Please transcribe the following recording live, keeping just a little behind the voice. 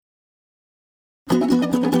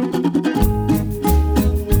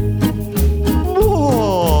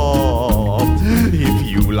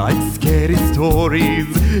like scary stories,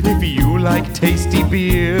 if you like tasty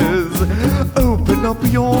beers, open up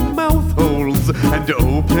your mouth holes and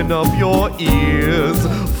open up your ears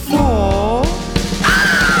for... Booze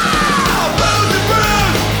and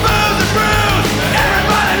Brews! Booze and Brews!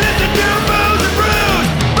 Everybody listen to Booze and Brews!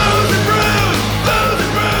 Booze and Brews! Booze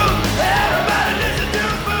and Brews! Everybody listen to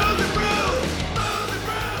Booze and Brews! Booze and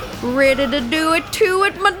Brews! Ready to do it to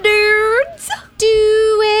it, my dudes? Do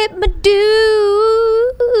it, my dude.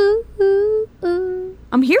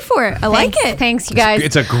 I'm here for it. I like it. Thanks, you guys.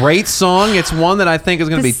 It's a great song. It's one that I think is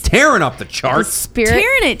going to be tearing up the The charts. spirit.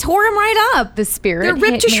 Tearing it, tore him right up. The spirit. They're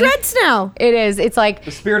ripped to hit me. shreds now. It is. It's like The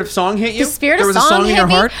spirit of song hit you? the spirit there of was song a song in hit your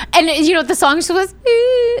me, heart? and you know what the song just was.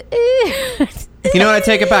 You know what? I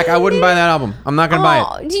take it back. I wouldn't buy that album. I'm not going to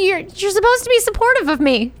buy it. You're supposed to be supportive of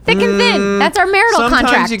me, thick and thin. That's our marital Sometimes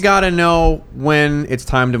contract. you got to know when it's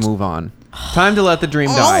time to move on. Time to let the dream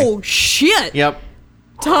die. Oh, shit. Yep.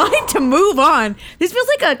 Time to move on. This feels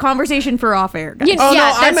like a conversation for off air, guys. You- Oh, Yeah, no,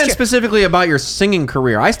 I that's meant true. specifically about your singing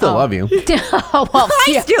career. I still love you. Oh, well, I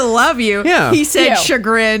yeah. still love you. Yeah. He said Yeah.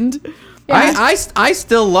 chagrined. I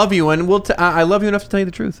still love you, and I love you enough to tell you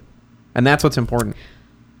the truth. And that's what's important.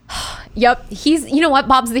 Yep. You know what?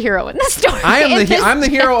 Bob's the hero in this story. I'm the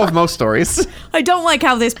hero of most stories. I don't like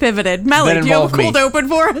how this pivoted. Melly, That do you have a involved cold me. open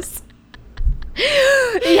for us?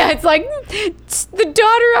 Yeah, it's like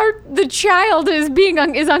the child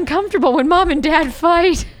is uncomfortable when mom and dad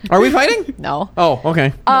fight. Are we fighting? No. Oh,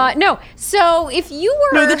 okay. No. So if you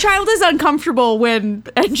were No, the child is uncomfortable when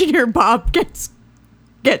Engineer Bob gets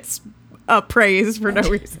praise for no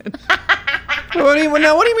reason. What do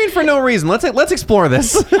you mean for no reason? Let's explore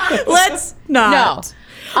this. Let's not. No.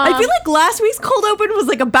 I feel like last week's cold open was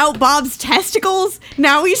like about Bob's testicles.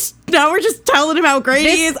 Now we're just telling him how great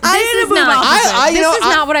he is. This is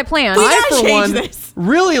not what I planned. We I, gotta for change one, this.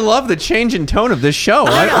 really love the change in tone of this show.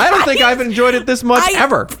 I don't think I've enjoyed it this much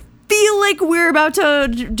ever. Feel like we're about to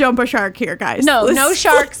jump a shark here, guys. No Let's-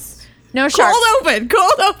 sharks. No sharks.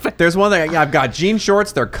 Cold open. There's one thing. I've got jean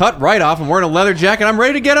shorts. They're cut right off. I'm wearing a leather jacket. I'm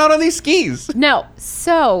ready to get out on these skis. No.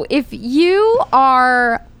 So if you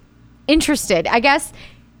are interested, I guess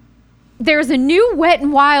there's a new Wet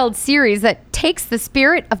and Wild series that takes the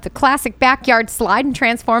spirit of the classic backyard slide and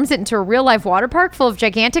transforms it into a real life water park full of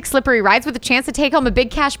gigantic slippery rides with a chance to take home a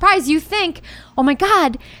big cash prize. You think, oh my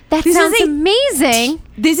God, that This is sounds a- amazing.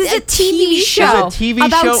 This is a TV This show is a TV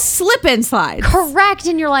about show. slip and slide. Correct.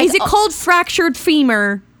 And you're like, Is it oh, called Fractured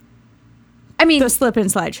Femur? I mean, The slip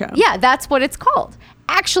and slide show. yeah, that's what it's called.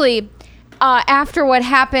 Actually, after what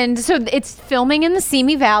happened, so it's filming in the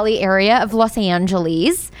Simi Valley area of Los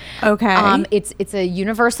Angeles. Okay. It's a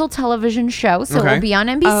Universal television show, so Okay. it'll be on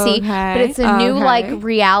NBC. Okay. But it's a new Okay. like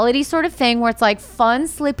reality sort of thing where it's like fun,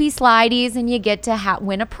 slippy slideys, and you get to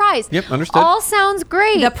win a prize. Yep, understood. All sounds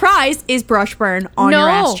great. The prize is brush burn on your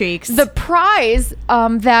ass cheeks. The prize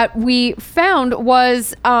that we found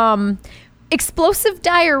was explosive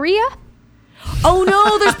diarrhea. Oh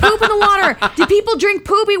no, there's poop in the water. Did people drink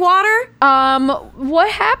poopy water?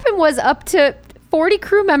 What happened was up to 40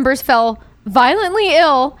 crew members fell violently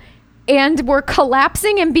ill and were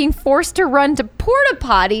collapsing and being forced to run to porta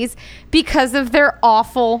potties because of their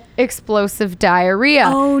awful explosive diarrhea.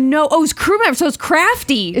 Oh no. Oh, it's crew member, so it's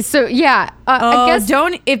crafty. So yeah, I guess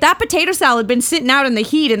if that potato salad had been sitting out in the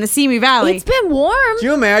heat in the Simi Valley. it's been warm. Do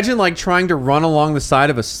you imagine like trying to run along the side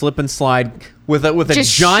of a slip and slide with a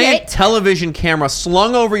Just giant shit? television camera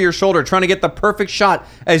slung over your shoulder, trying to get the perfect shot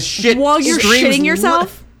as shit While you're streams shitting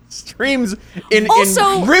yourself? streams in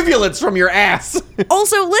Also- rivulets from your ass.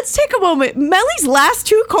 Also, let's take a moment. Melly's last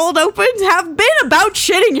two cold opens have been about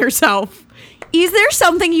shitting yourself. Is there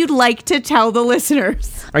something you'd like to tell the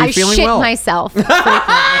listeners? Are you I feeling shit well? myself frequently.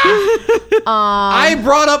 I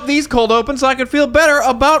brought up these cold opens so I could feel better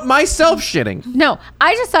about myself shitting. No,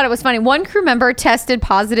 I just thought it was funny. One crew member tested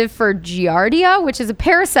positive for Giardia, which is a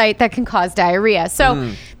parasite that can cause diarrhea.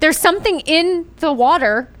 So there's something in the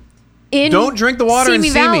water. Don't drink the water in Simi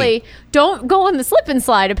Simi. Valley. Don't go on the slip and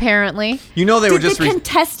slide, apparently. You know they were Did just. the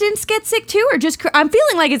contestants get sick too, or just? I'm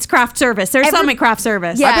feeling like it's craft service. There's some at craft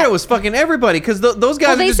service. Yeah. I bet it was fucking everybody because those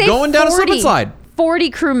guys Well, are just say going down a slip and slide. 40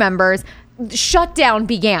 crew members. Shutdown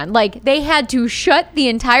began. Like, they had to shut the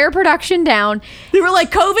entire production down. They were like,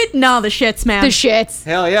 COVID? No, the shits, man. The shits.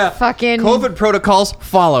 Hell yeah. Fucking- COVID protocols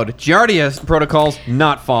followed. Giardia protocols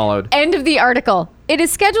not followed. End of the article. It is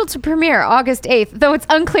scheduled to premiere August 8th, though it's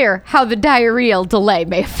unclear how the diarrheal delay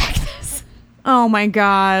may affect this. Oh my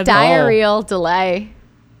God. Diarrheal delay.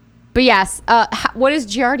 But yes, what is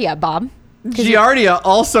Giardia, Bob? Giardia,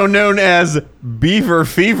 also known as beaver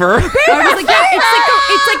fever. I was like, yeah,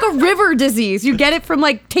 it's like a river disease. You get it from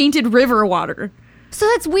like tainted river water. So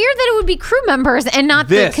that's weird that it would be crew members and not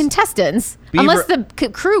the This. contestants, Beaver- unless the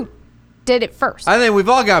crew did it first. I think we've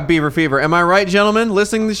all got beaver fever. Am I right, gentlemen?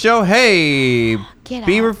 Listening to the show? Hey, Get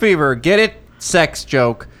beaver out. fever. Get it? Sex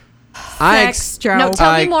joke. Sex joke. No, tell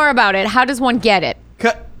I- me more about it. How does one get it?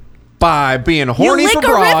 By being horny lick for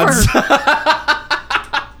a broads.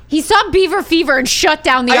 He saw beaver fever and shut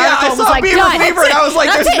down the Yeah, article. I and was saw like, beaver done. fever, and I was like,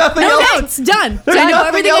 That's there's it. nothing No else. notes. Done. There's I know nothing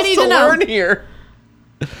everything I else need to to know. learn here.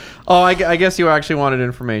 Oh, I guess you actually wanted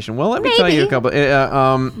information. Well, let me tell you a Maybe.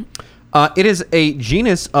 couple. It is a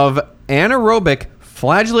genus of anaerobic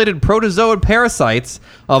flagellated protozoid parasites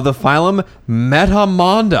of the phylum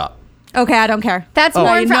Metamonda. Okay, I don't care. That's Oh. more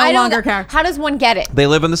I info. no I don't- longer care. How does one get it? They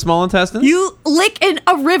live in the small intestines. You lick in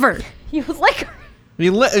a river. You like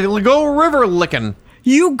You go river licking.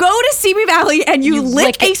 You go to Simi Valley and you, You lick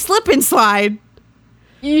lick a it. slip and slide.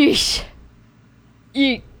 Yeesh.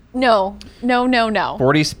 No.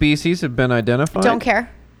 40 species have been identified. Don't care.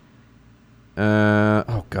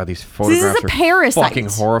 Oh god, these photographs a are parasite. fucking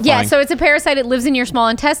horrifying. Yeah, so it's a parasite. It lives in your small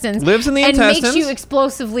intestines. Lives in the and intestines? makes you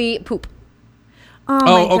explosively poop. Oh,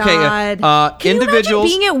 Oh, my okay, God. Can individuals-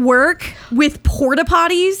 you imagine being at work with porta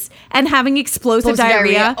potties and having explosive Explosive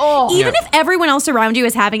diarrhea? diarrhea. Oh. Even Yeah. if everyone else around you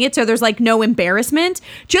is having it, so there's like no embarrassment,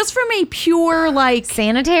 just from a pure like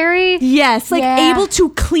Sanitary? yes, like Yeah. able to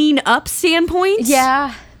clean up standpoint.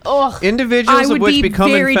 Yeah. Ugh. Individuals I of would which be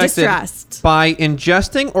become very infected distressed. by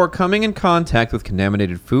ingesting or coming in contact with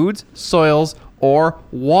contaminated foods, soils, or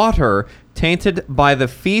water tainted by the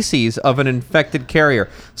feces of an infected carrier.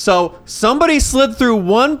 So somebody slid through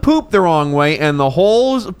one poop the wrong way and the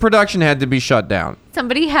whole production had to be shut down.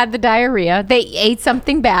 Somebody had the diarrhea. They ate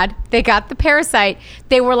something bad. They got the parasite.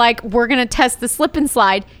 They were like, we're going to test the slip and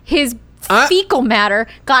slide. His fecal matter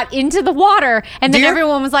got into the water. And then Dear-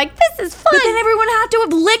 everyone was like, this is fun. But then everyone had to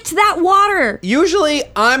have licked that water. Usually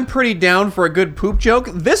I'm pretty down for a good poop joke.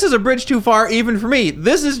 This is a bridge too far even for me.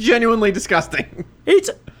 This is genuinely disgusting. It's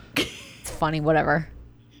It's funny, whatever.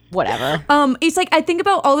 it's like I think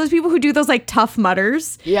about all those people who do those like Tough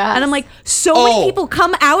Mudders. Yes. And I'm like, so many Oh. people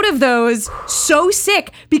come out of those so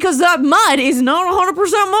sick because that mud is not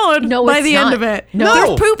 100% mud No, by it's the not. end of it. No.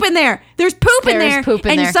 There's poop in there. There's poop in There's there. poop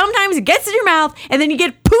in and there. sometimes it gets in your mouth and then you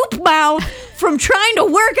get poop mouth from trying to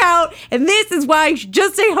work out. And this is why you should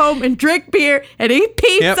just stay home and drink beer and eat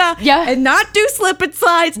pizza Yep. Yeah. and not do slip and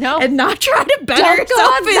slides No. and not try to better Don't go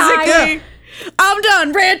yourself outside. physically. Yeah. I'm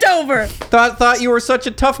done. Rant over. Thought you were such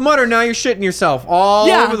a tough mudder. Now you're shitting yourself all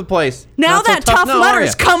Yeah. over the place. Now Not so that tough now, are mudder's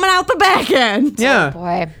ya? coming out the back end. Yeah.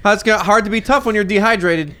 boy. It's hard to be tough when you're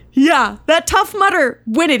dehydrated. Yeah, that tough mutter,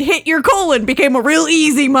 when it hit your colon, became a real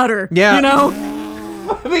easy mutter. Yeah. You know?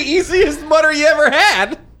 The easiest mutter you ever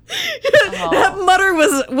had. That mutter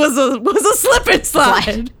was a slip and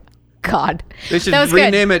slide. God. They should That was good.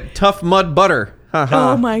 rename it Tough Mud Butter.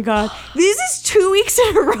 Oh my god. This is 2 weeks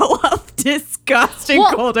in a row of disgusting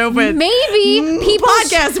Well, cold open. maybe people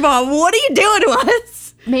Podcast mom, what are you doing to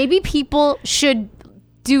us? Maybe people should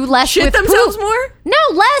do less Shit with themselves poop. more? No,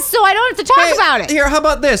 less, so I don't have to talk Hey, about it. Here, how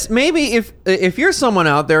about this? Maybe if you're someone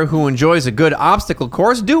out there who enjoys a good obstacle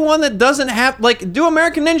course, do one that doesn't have do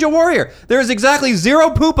American Ninja Warrior. There's exactly zero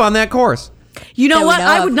poop on that course. You know That we what? know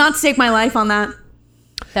I of. would not stake my life on that.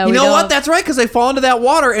 That You we know what? of. That's right, because they fall into that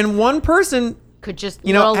water, and one person, could just has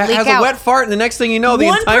leak a out. wet fart, and the next thing you know, the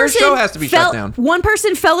One entire person show has to be shut down. One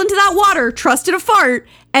person fell into that water, trusted a fart,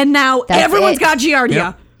 and now That's everyone's it. got giardia.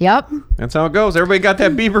 Yep. Yep, That's how it goes. Everybody got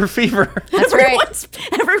that beaver fever. that's right.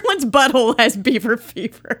 Everyone's butthole has beaver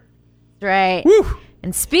fever. That's right. Whew.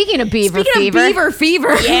 And speaking of beaver Speaking fever, of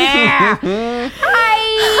beaver fever. yeah.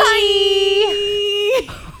 Hi.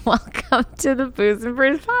 Welcome to the Booze and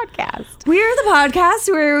Brews podcast. We're the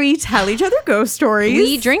podcast where we tell each other ghost stories.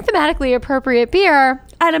 We drink thematically appropriate beer.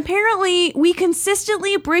 And apparently, we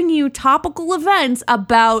consistently bring you topical events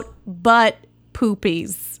about butt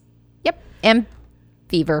poopies Yep, and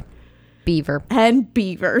beaver. and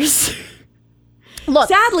beavers. Look,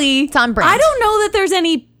 Sadly, it's on brand. I don't know that there's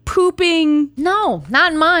any pooping no,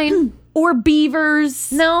 not in mine. or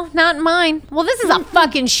beavers. No, not in mine. Well, this is a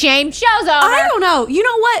fucking shame. Show's over. I don't know. You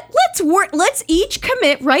know what? Let's each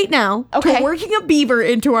commit right now Okay. to working a beaver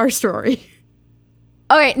into our story.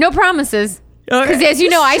 Okay, no promises. Because as you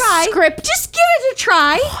know, I Try. script Just give it a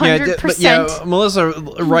try. 100%. Melissa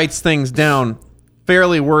writes things down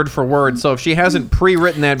fairly word for word, so if she hasn't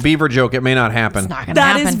pre-written that beaver joke, it may not happen. Not gonna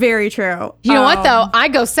That happen. is very true. You know what though? I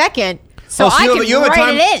go second, so I you can have a write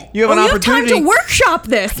time, it in. You have an You have time opportunity to workshop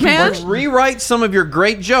this, man. rewrite some of your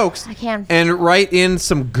great jokes. I can. And write in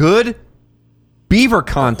some good beaver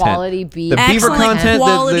content. Quality beaver. The beaver Excellent content that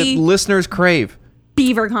quality. listeners crave.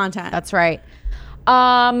 Beaver content. That's right.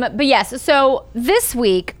 But yes, so this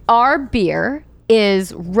week our beer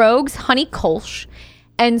is Rogue's Honey Kolsch.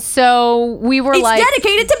 And so we were It's like,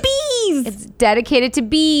 dedicated to bees. it's dedicated to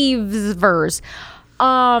beavers.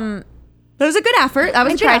 That was a good effort. That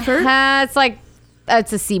was a good effort. It's like,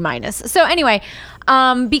 it's a C minus. So anyway,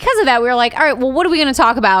 because of that, we were like, all right, well, what are we going to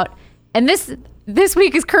talk about? And this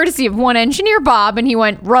week is courtesy of one engineer, Bob, and he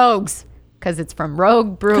went Rogues because it's from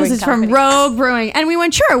Rogue Brewing. Because it's Company. from Rogue Brewing. And we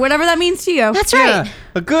went, sure, whatever that means to you. That's right. Yeah,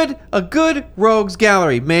 a good rogues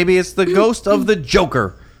gallery. Maybe it's the ghost of the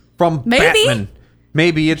Joker from Maybe. Batman.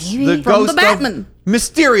 Maybe it's the From ghost the Batman. of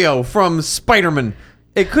Mysterio from Spider-Man.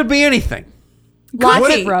 It could be anything. Lots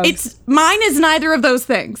What of it- Rogues. Mine is neither of those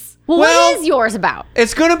things. Well, Well- what is yours about?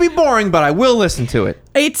 It's gonna be boring, but I will listen to it.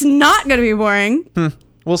 It's not going to be boring.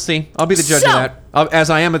 We'll see. I'll be the judge So- of that, as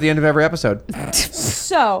I am at the end of every episode.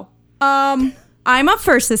 So, I'm up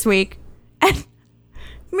first this week. And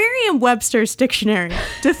Merriam-Webster's dictionary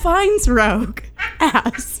defines rogue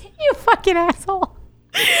as You fucking asshole.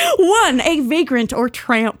 1, a vagrant or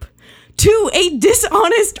tramp. 2, a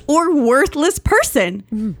dishonest or worthless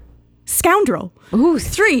person. Scoundrel. Ooh.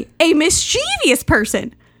 3, a mischievous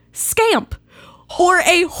person. Scamp. Or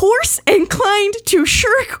a horse inclined to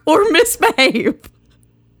shirk or misbehave.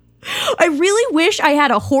 I really wish I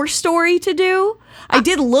had a horse story to do. I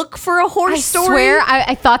did look for a horse I story. swear,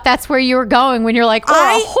 I thought that's where you were going when you're like, a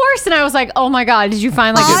horse. And I was like, oh my God, did you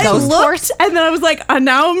find like a I ghost looked, horse? and then I was like,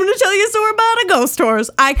 now I'm going to tell you a story about a ghost horse.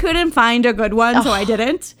 I couldn't find a good one, so I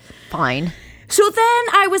didn't. Fine. So then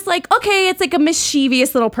I was like, okay, it's like a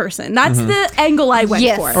mischievous little person. That's the angle I went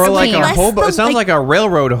Yes. for. Or like a Less hobo. the, It sounds like a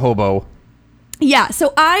railroad hobo. Yeah,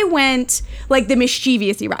 so I went like the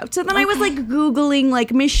mischievous route. So then I was like Googling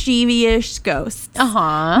like mischievous ghosts.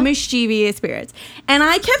 Mischievous spirits. And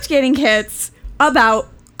I kept getting hits about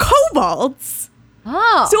kobolds.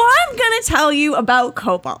 Oh. So I'm going to tell you about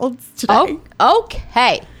kobolds today.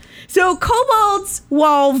 Okay. So kobolds,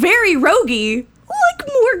 while very roguey, like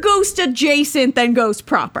more ghost adjacent than ghost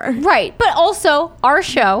proper. Right. But also, our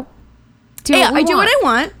show. I do what I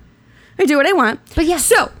want. I do what I want. But yeah.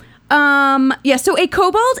 So, so a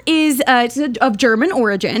kobold is it's of German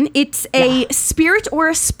origin. It's a spirit or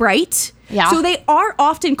a sprite. Yeah. So they are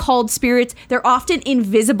often called spirits. They're often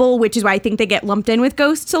invisible, which is why I think they get lumped in with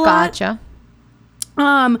ghosts a lot. Gotcha.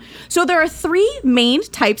 So there are 3 main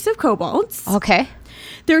types of kobolds. Okay.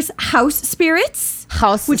 There's house spirits,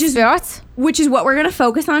 House Which is- spirits. which is what we're going to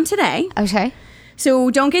focus on today. Okay. So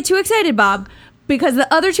don't get too excited, Bob, because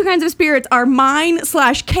the other 2 kinds of spirits are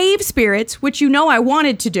mine/cave spirits, which you know I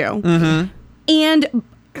wanted to do, and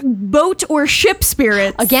boat or ship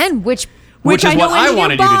spirits. Again, which Which is I know what I engineer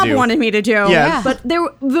wanted you to Bob do. wanted me to do. Yes. But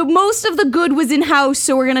the most of the good was in house,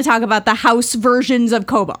 so we're going to talk about the house versions of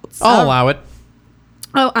kobolds. I'll allow it.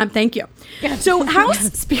 Oh, thank you. So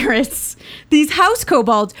house spirits, these house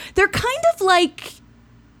kobolds, they're kind of like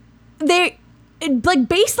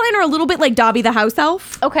baseline are a little bit like Dobby the house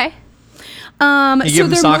elf. Okay. You give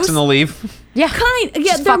them socks and they'll leave. Yeah. They're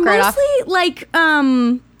Just fuck right off. mostly like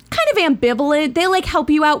kind of ambivalent. They like help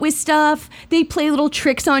you out with stuff. They play little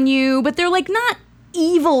tricks on you, but they're like not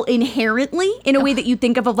evil inherently in a way that you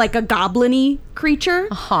think of like a goblin-y creature.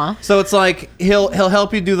 Huh. So it's like he'll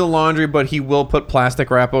help you do the laundry, but he will put plastic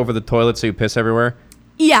wrap over the toilet so you piss everywhere.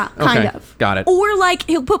 Yeah, kind Okay, of. got it. Or like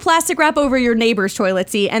he'll put plastic wrap over your neighbor's toilet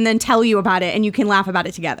seat and then tell you about it and you can laugh about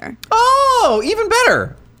it together. Oh, even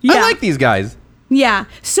better. I Yeah. like these guys. Yeah.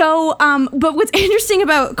 So, but what's interesting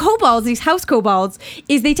about kobolds, these house kobolds,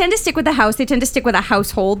 is they tend to stick with the house. They tend to stick with a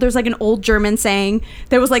household. There's like an old German saying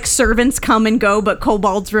that was like servants come and go, but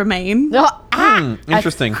kobolds remain.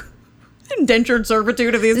 Interesting. Indentured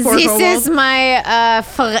servitude of these poor This kobolds. is my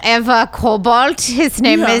forever kobold. His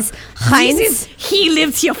name Yeah. is Heinz. He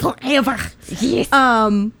lives here forever. Yes.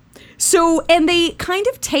 So, and they kind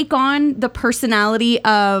of take on the personality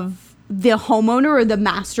of the homeowner or the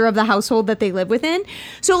master of the household that they live within.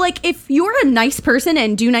 So, like, if you're a nice person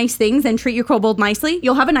and do nice things and treat your kobold nicely,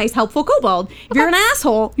 you'll have a nice, helpful kobold. If you're an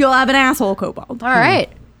asshole, you'll have an asshole kobold. All right.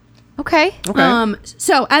 Okay. Okay.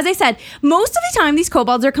 So, as I said, most of the time these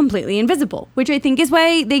kobolds are completely invisible, which I think is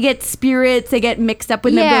why they get spirits, they get mixed up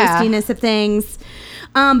with Yeah. the ghostiness of things.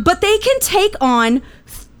 But they can take on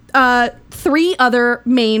three other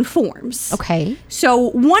main forms. Okay. So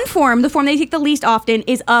one form, the form they take the least often,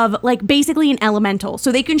 is of like basically an elemental.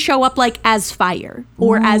 So they can show up like as fire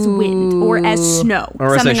or as wind or as snow,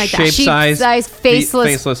 Or as something a like that. Sheep-sized,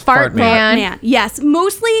 faceless fart man. Man. Yes,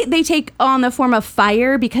 mostly they take on the form of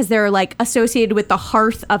fire because they're like associated with the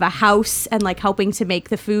hearth of a house and like helping to make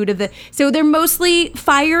the food of the. So they're mostly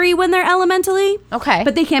fiery when they're elementally. Okay.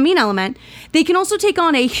 But they can be an element. They can also take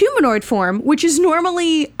on a humanoid form, which is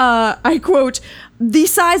normally, I quote, the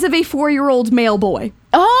size of a 4-year-old male boy.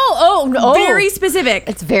 Oh. Very specific.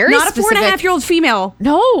 It's very not specific. a 4.5-year-old female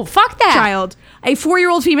No, fuck that. child. A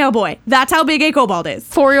 4-year-old female boy. That's how big a kobold is.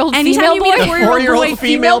 4-year-old Anytime female you meet boy? a 4-year-old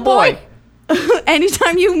female boy.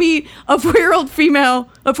 Anytime you meet a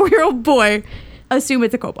 4-year-old boy, assume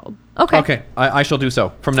it's a kobold. Okay. Okay, I shall do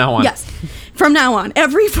so from now on. Yes. From now on,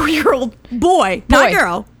 every 4-year-old boy, not Boy.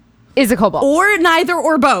 girl, Is a kobold. or neither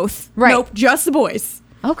or both. Right. Nope, just the boys.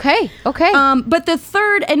 Okay. But the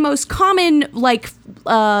third and most common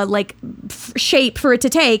shape for it to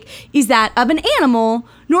take is that of an animal,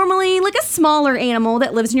 normally like a smaller animal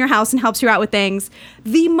that lives in your house and helps you out with things.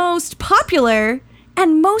 The most popular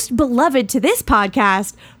and most beloved to this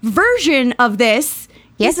podcast version of this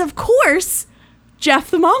Yes. is, of course,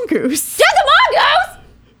 Jeff the Mongoose. Jeff the Mongoose!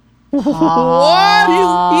 He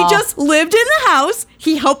just lived in the house.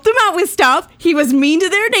 He helped them out with stuff. He was mean to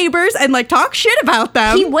their neighbors and like talk shit about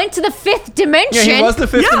them. He went to the 5th dimension. Yeah, he was the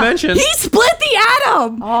fifth dimension. He split the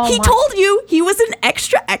atom. Oh He my- told you he was an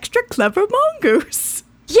extra clever mongoose.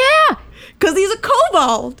 Yeah. Because he's a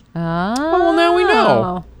kobold. Oh. well, now we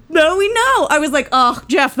know. No, we know. I was like, oh,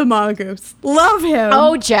 Jeff the mongoose. Love him.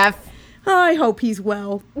 Oh, Jeff. I hope he's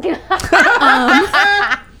well.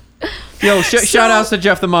 Yo, shout outs to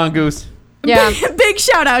Jeff the Mongoose. Yeah. Big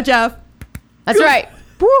shout out, Jeff. That's right.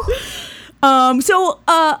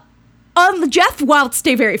 Jeff, whilst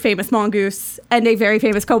a very famous mongoose and a very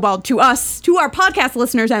famous kobold to us, to our podcast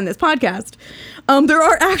listeners and this podcast, there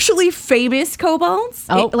are actually famous kobolds,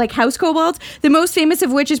 like house kobolds. The most famous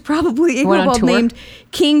of which is probably a Went on kobold tour? named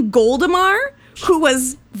King Goldemar, who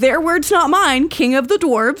was, their words not mine, king of the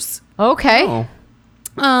dwarves. Okay. Oh.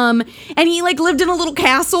 And he like lived in a little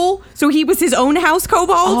castle, so he was his own house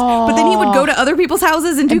kobold. But then he would go to other people's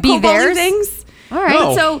houses and do And be koboldy theirs? things. All right.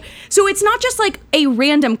 Oh. So it's not just like a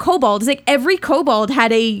random kobold. It's like every kobold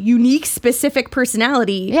had a unique, specific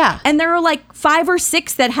personality. Yeah. And there are like 5 or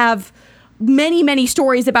 6 that have many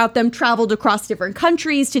stories about them traveled across different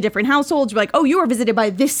countries to different households. You're like, oh, you were visited by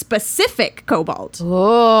this specific kobold.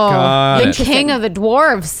 Oh. Got The it. king of the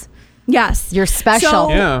dwarves. Yes. You're special. So-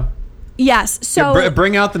 Yeah. Yes. So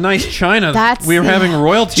Bring out the nice china. That's- we were having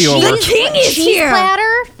royalty over. the king is Cheese here.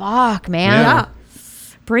 platter? Fuck, man. Yeah. Yeah.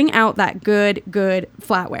 Bring out that good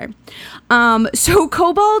flatware. So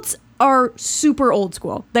kobolds are super old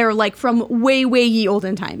school. They're like from way ye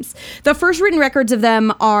olden times. The first written records of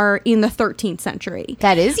them are in the 13th century.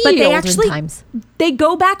 That is But ye they olden actually times. they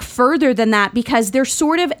go back further than that because they're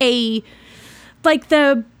sort of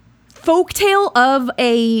the folktale of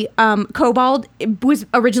a kobold was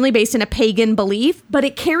originally based in a pagan belief, but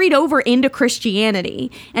it carried over into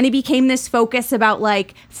Christianity, and it became this focus about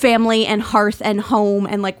like family and hearth and home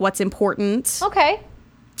and like what's important. Okay.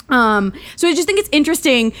 So I just think it's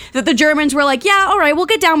interesting that the Germans were like, yeah, all right, we'll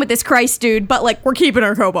get down with this Christ dude, but like we're keeping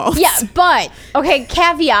our kobolds. Yeah, but okay,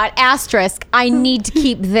 caveat, asterisk, I need to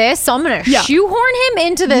keep this, so I'm gonna Yeah. shoehorn him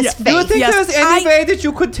into this Yeah. face. Do you think Yes, there's any way that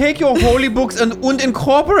you could take your holy books and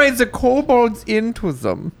incorporate the kobolds into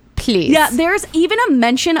them? Please. Yeah, there's even a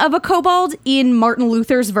mention of a kobold in Martin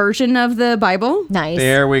Luther's version of the Bible. Nice.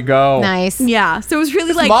 There we go. Nice. Yeah, so it was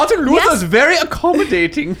really like Martin Luther's yes, very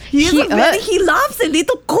accommodating. he loves a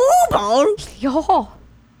little kobold. Yo.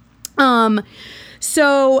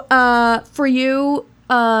 So for you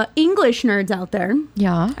English nerds out there,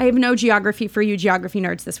 Yeah. I have no geography for you geography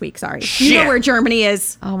nerds this week. Sorry, you Shit. know where Germany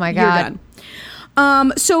is. Oh my You're God.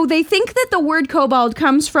 done. So they think that the word kobold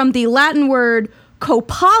comes from the Latin word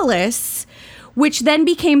kopalis, which then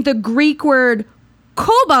became the Greek word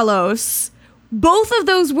kobalos. Both of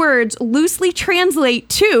those words loosely translate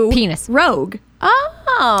to Penis. rogue,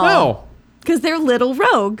 Oh. because they're little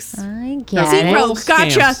rogues. I get See, it. rogue,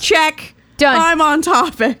 gotcha, Scams. check. Done. I'm on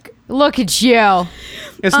topic. Look at you.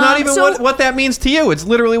 It's not even so- what that means to you. It's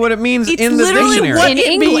literally what it means It's in the literally dictionary. what In it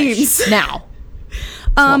English. means. Now.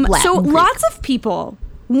 So Latin, Greek. lots of people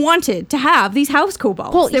wanted to have these house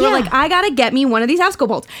kobolds. Well, they were yeah. like, I gotta get me one of these house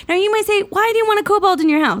kobolds. Now you might say, why do you want a kobold in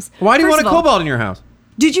your house? Why do you First want a of all, kobold in your house?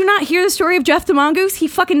 Did you not hear the story of Jeff the Mongoose? He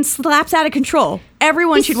fucking slaps out of control.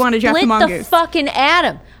 Everyone should want a Jeff the Split Mongoose. the fucking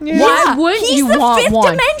atom. Yeah. Why wouldn't He's you the want fifth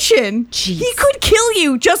one? dimension. Jeez. He could kill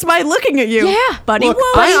you just by looking at you. Yeah. But Look, he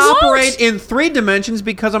won't. I operate in 3 dimensions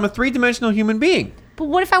because I'm a 3-dimensional human being. But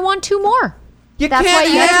what if I want 2 more? You That's can't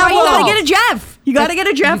why you have That's why you all. gotta get a Jeff. You gotta get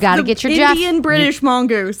a Jeff. You gotta the get your Jeff. Indian British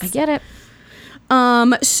mongoose. I get it.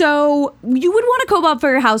 So you would want a kobold for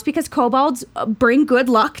your house because kobolds bring good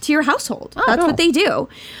luck to your household. That's cool. what they do.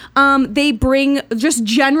 They bring just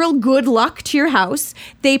general good luck to your house.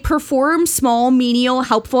 They perform small, menial,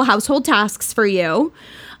 helpful household tasks for you.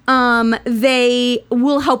 They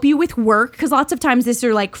will help you with work because lots of times these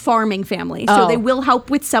are like farming families. So Oh. they will help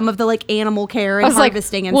with some of the like animal care I and was like,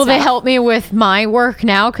 harvesting and will stuff. they help me with my work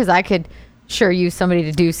now? Because I could sure use somebody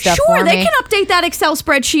to do stuff Sure, for they me. can update that Excel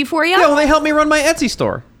spreadsheet for you. Yeah, well, they help me run my Etsy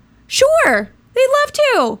store. Sure. They love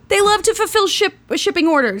to. They love to fulfill shipping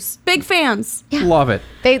orders. Big fans. Love it.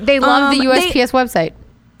 They love the they- USPS website.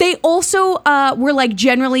 They also were like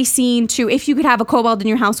generally seen to, if you could have a kobold in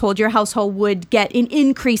your household would get an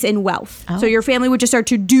increase in wealth. Oh. So your family would just start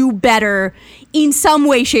to do better in some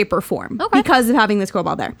way, shape, or form Okay. because of having this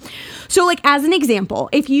kobold there. So like as an example,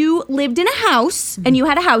 if you lived in a house and you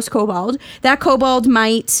had a house kobold, that kobold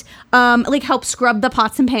might like help scrub the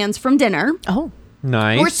pots and pans from dinner. Oh.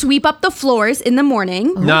 Nice. Or sweep up the floors in the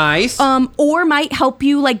morning. Nice. Or might help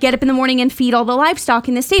you like get up in the morning and feed all the livestock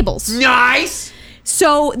in the stables. Nice.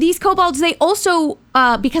 So these kobolds, they also,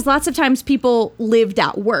 because lots of times people lived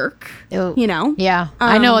at work, Oh. you know? Yeah.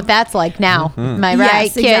 I know what that's like now. Am I right,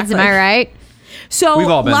 Yes, kids? exactly. Am I right? So We've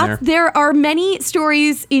all been there are many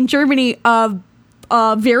stories in Germany of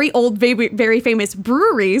very old, very famous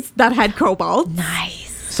breweries that had kobolds.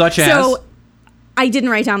 Nice. Such as. So I didn't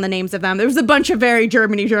write down the names of them. There was a bunch of very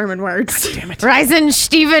German words. Damn it.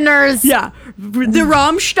 Reisensteveners. Yeah. The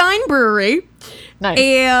Rammstein Brewery. Nice.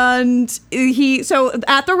 And so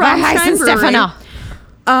at the Rammstein Brewery, Stefano.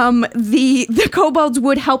 the kobolds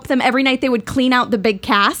would help them every night. They would clean out the big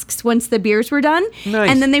casks once the beers were done,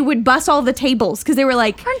 Nice. and then they would bus all the tables because they were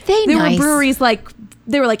like, Aren't they There nice? were breweries like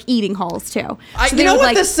they were like eating halls too. So You they know would, what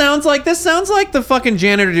like, this sounds like? This sounds like the fucking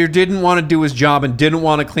janitor who didn't want to do his job and didn't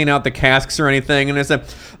want to clean out the casks or anything. And I said,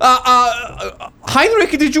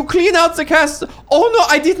 Heinrich, did you clean out the casks? Oh, no,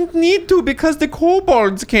 I didn't need to because the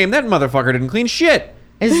kobolds came. That motherfucker didn't clean shit.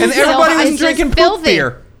 It's And just everybody filthy. was It's drinking just poop filthy.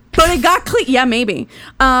 beer. But it got clean. Yeah, maybe.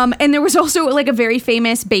 And there was also like a very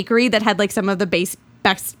famous bakery that had like some of the best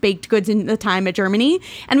baked goods in the time of Germany.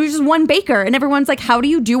 And it was just one baker. And everyone's like, how do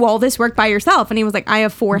you do all this work by yourself? And he was like, I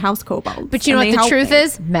have 4 house kobolds. But you know and what they the help truth me."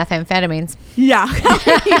 is? Methamphetamines. Yeah.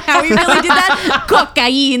 How he really did that?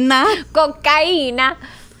 Cocaine. Cocaine.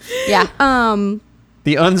 Yeah.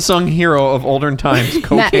 The unsung hero of olden times,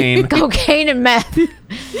 cocaine. Cocaine and meth.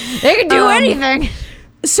 They can do anything.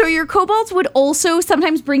 So your kobolds would also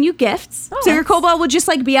sometimes bring you gifts. Oh, So your that's- kobold would just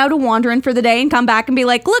like be out wandering for the day and come back and be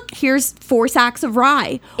like, look, here's 4 sacks of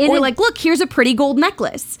rye. In or a- like, look, here's a pretty gold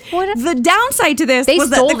necklace. What if- The downside to this They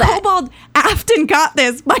was that stole the that. kobold often got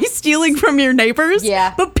this by stealing from your neighbors.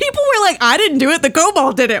 Yeah. But people were like, I didn't do it. The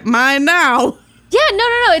kobold did it. Mine now. Yeah, no.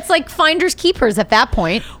 It's like finders keepers at that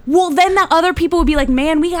point. Well, then the other people would be like,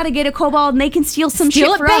 man, we got to get a kobold and they can steal some Steal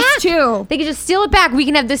shit it for back. us too. They can just steal it back. We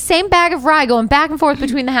can have the same bag of rye going back and forth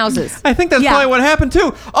between the houses. I think that's Yeah. probably what happened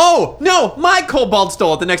too. Oh, no, my kobold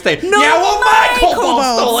stole it the next day. No, yeah, well, my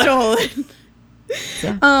kobold stole it.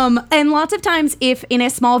 And lots of times, if in a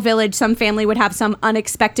small village, some family would have some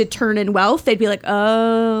unexpected turn in wealth, they'd be like,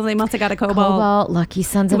 "Oh, they must have got a kobold." Cobalt, lucky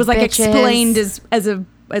sons It of was like bitches. explained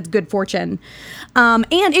as good fortune. And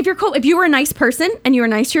if you were a nice person and you were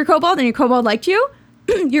nice to your kobold and your kobold liked you,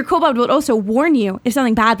 your kobold would also warn you if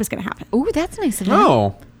something bad was going to happen. Ooh, that's nice of them.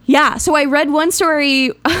 Oh. Yeah, so I read one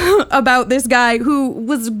story about this guy who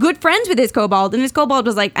was good friends with his kobold, and his kobold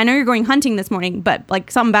was like, I know you're going hunting this morning, but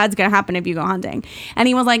like something bad's gonna happen if you go hunting. And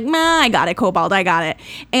he was like, nah, I got it, kobold, I got it.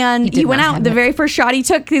 And did he went not out, have the it. very first shot he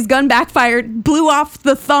took, his gun backfired, blew off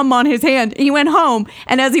the thumb on his hand. He went home,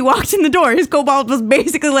 and as he walked in the door, his kobold was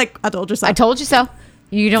basically like, I told you so. I told you so.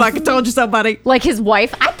 You don't Fucking told you so, buddy. like his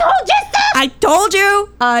wife. I told you so. I told you.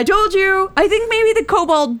 I told you. I think maybe the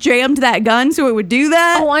kobold jammed that gun so it would do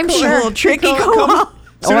that. Oh, I'm Cool sure. little tricky Come- kobold.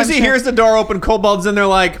 As soon Oh, as I'm he sure. hears the door open, kobold's in there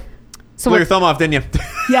like, So blew what- your thumb off, didn't you?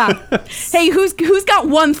 Yeah. Hey, who's got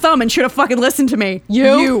one thumb and should have fucking listened to me?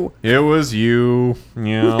 You. It was you.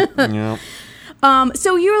 Yeah, yeah.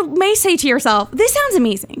 So you may say to yourself, "This sounds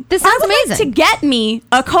amazing. This sounds I would like amazing. to get me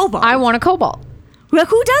a kobold." I want a cobalt. Well,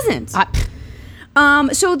 who doesn't?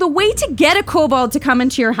 So the way to get a kobold to come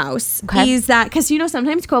into your house Okay. is that, because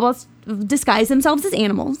sometimes kobolds disguise themselves as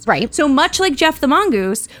animals. Right. So much like Jeff the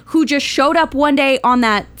Mongoose, who just showed up one day on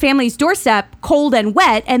that family's doorstep, cold and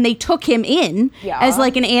wet, and they took him in as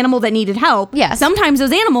like an animal that needed help. Yes. Sometimes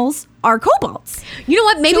those animals are kobolds. You know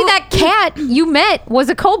what? Maybe So- that cat you met was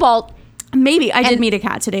a kobold. Maybe. I did And- meet a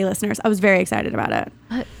cat today, listeners. I was very excited about it.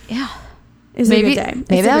 Yeah. It was Maybe a good day. maybe It's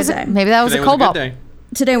a that good was day. maybe that was Today a was a good kobold. day.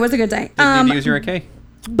 Today was a good day. Didn't need to use your AK.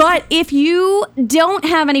 But if you don't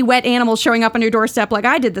have any wet animals showing up on your doorstep like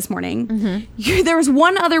I did this morning, there's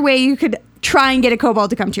one other way you could try and get a kobold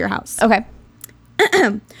to come to your house. Okay.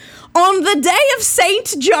 On the day of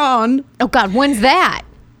St. John, Oh God, when's that?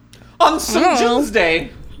 On St. John's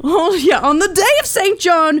Day. oh yeah, on the day of St.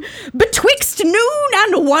 John, betwixt noon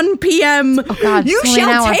and 1 p.m., God, you it's only an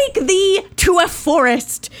shall hour. take thee to a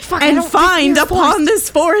forest Fuck, I and don't think find near a upon forest. this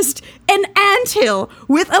forest an anthill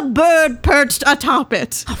with a bird perched atop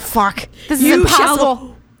it. Oh fuck, this is You impossible.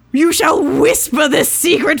 You shall whisper this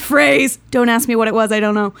secret phrase. Don't ask me what it was, I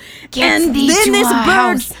don't know. Get And thee then to this a bird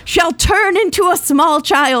house. shall turn into a small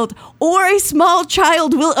child, or a small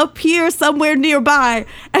child will appear somewhere nearby.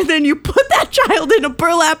 And then you put that child in a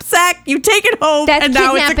burlap sack, you take it home, That's and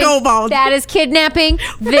now kidnapping. it's a kobold. That is kidnapping.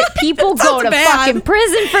 That people go Sounds to bad. fucking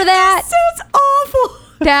prison for that. Sounds awful.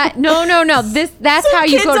 That no. That's Some how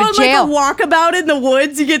you kid's go to on jail. like a walkabout in the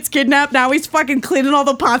woods. He gets kidnapped. Now he's fucking cleaning all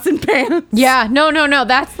the pots and pans. Yeah, no.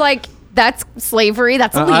 That's slavery.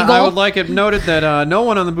 That's illegal. I would like it noted that no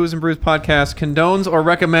one on the Booze and Brews podcast condones or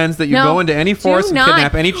recommends that you No, go into any forest do and not.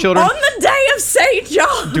 kidnap any children. On the day of St.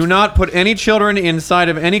 John. Do not put any children inside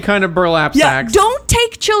of any kind of burlap Yeah, sacks. don't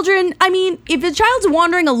take children. I mean, if a child's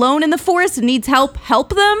wandering alone in the forest and needs help,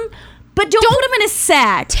 help them. But don't put them in a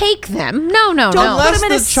sack. Take them. No. Don't Unless put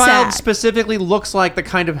 'em in the a child sack. specifically looks like the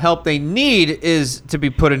kind of help they need is to be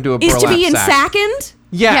put into a Is burlap to be in sack. sackened?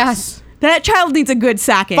 Yes. That child needs a good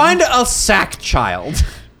sacking. Find a sack child.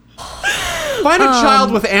 Find a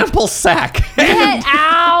child with ample sack. Get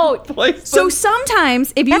out. Place So them.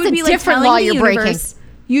 sometimes, if you That's would a be like different telling law the you're universe, breaking.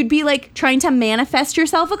 you'd be like trying to manifest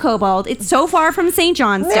yourself a kobold. It's so far from St.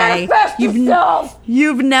 John's Day.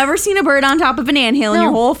 You've never seen a bird on top of an anthill in No.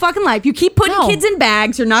 your whole fucking life. You keep putting No. kids in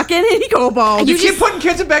bags. You're not getting any kobolds. you keep putting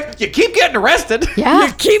kids in back. You keep getting arrested.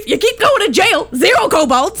 Yeah. You keep going to jail. 0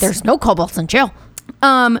 kobolds. There's no kobolds in jail.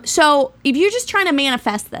 So if you're just trying to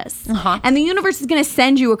manifest this, Uh-huh. and the universe is going to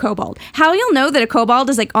send you a kobold, how you'll know that a kobold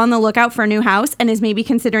is like on the lookout for a new house and is maybe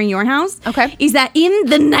considering your house, Okay. is that in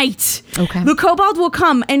the night, Okay. the kobold will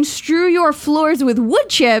come and strew your floors with wood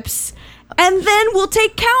chips, and then will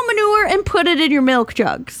take cow manure and put it in your milk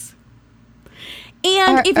jugs.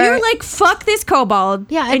 And if you're like, fuck this kobold,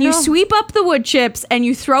 Yeah, I and you know. sweep up the wood chips and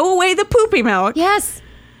you throw away the poopy milk, Yes.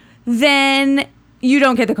 then you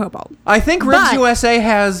don't get the kobold. I think Ribs But- USA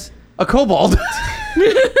has a kobold.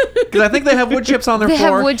 Because I think they have wood chips on their They have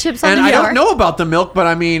floor. wood chips on and the I floor. don't know about the milk, but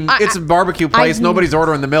I mean, it's a barbecue place. Nobody's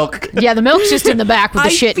ordering the milk. Yeah, the milk's just in the back with the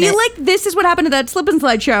I shit in feel it. like this is what happened to that slip and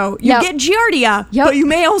slide show. You Yep. get Giardia, Yep. but you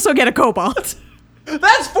may also get a kobold.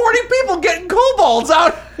 That's 40 people getting kobolds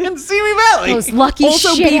out in Simi Valley. Those lucky Also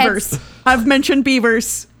shitheads. beavers. I've mentioned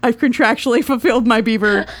beavers. I've contractually fulfilled my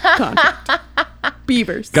beaver contract.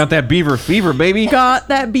 Beavers. Got that beaver fever, baby. Got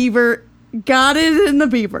that beaver. Got it in the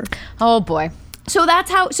beaver. Oh boy. So that's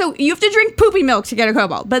how. So you have to drink poopy milk to get a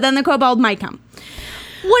kobold, but then the kobold might come.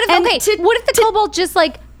 What if And what if the kobold just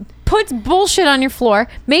like puts bullshit on your floor,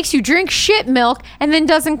 makes you drink shit milk, and then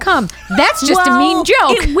doesn't come? That's just a mean Well,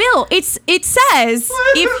 joke. It will. It says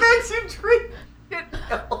if makes you drink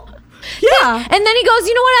yeah. And then he goes,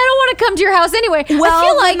 you know what? I don't want to come to your house anyway. Well, I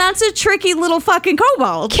feel then like that's a tricky little fucking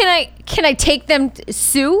kobold. can I take them to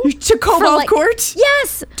sue To kobold for, like- court?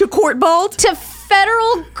 Yes, To court bald? to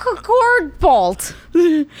federal court bolt.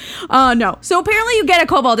 No. So apparently you get a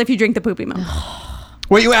kobold if you drink the poopy milk.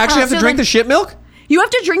 Wait, you actually have to so drink then- the shit milk? You have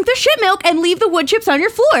to drink the shit milk and leave the wood chips on your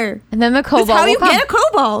floor. And then the kobold That's how will you come. get a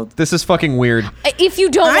kobold. This is fucking weird. If you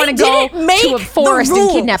don't I want to go didn't make to a the forest and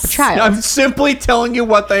rules. kidnap a child. I'm simply telling you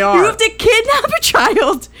what they are. You have to kidnap a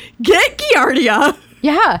child, get Giardia.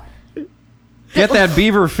 Yeah. Get that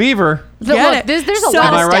beaver fever. But Get look, it. there's a So- lot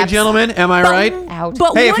Am of I right, steps. gentlemen? Am I right? Out.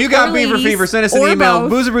 But Hey, if what you got beaver girlies fever, send us an or email.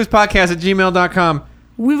 both, boozerbrewspodcast@gmail.com.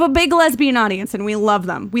 We have a big lesbian audience and we love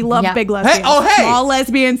them. We love Yeah. big lesbians. hey! Small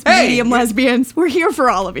lesbians, Hey! medium lesbians. We're here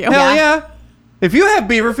for all of you. Hell yeah. If you have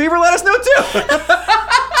beaver fever, let us know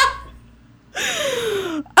too.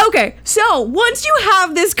 Okay, so once you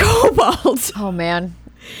have this kobold, Oh man.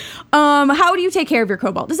 how do you take care of your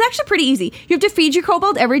kobold? It's actually pretty easy. You have to feed your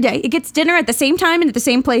kobold every day. It gets dinner at the same time and at the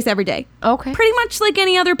same place every day. Okay. Pretty much like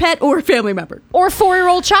any other pet or family member. Or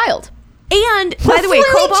 4-year-old child. And by the way,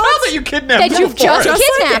 Child that kobolds you kidnapped. That you've Go for just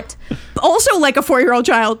it. kidnapped. also like a 4-year-old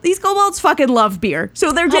child. These kobolds fucking love beer.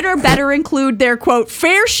 So their dinner better include their quote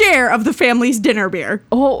fair share of the family's dinner beer.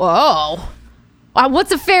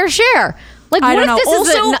 What's a fair share? Like, I what don't if know. this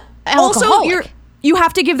is an alcoholic? You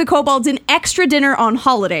have to give the kobolds an extra dinner on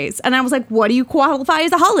holidays. And I was like, what do you qualify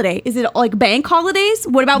as a holiday? Is it like bank holidays?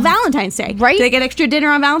 What about Valentine's Day? Right. Do they get extra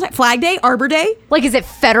dinner on Valentine's Flag Day, Arbor Day? Like, is it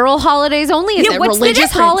federal holidays only? Is Yeah, it what's the religious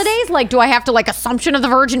difference? holidays? Like, do I have to, like, Assumption of the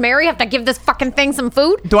Virgin Mary, have to give this fucking thing some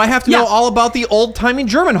food? Do I have to know Yeah. all about the old-timey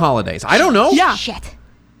German holidays? I don't know. Yeah. Shit.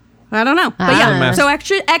 I don't know. But It's a yeah, mess. so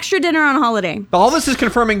extra dinner on holiday. All this is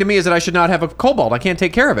confirming to me is that I should not have a kobold. I can't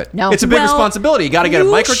take care of it. No. It's a big Well, responsibility. You got to get a you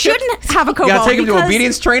microchip. shouldn't have a You got kobold to take him to because-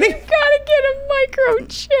 obedience training. Gotta get a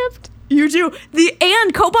microchipped. You do.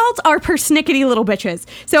 And kobolds are persnickety little bitches.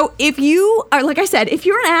 So if you are, like I said, if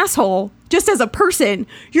you're an asshole, just as a person,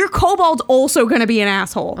 your kobold's also going to be an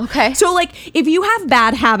asshole. Okay. So like if you have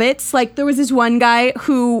bad habits, like there was this one guy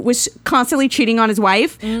who was constantly cheating on his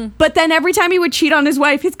wife, but then every time he would cheat on his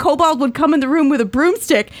wife, his kobold would come in the room with a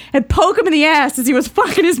broomstick and poke him in the ass as he was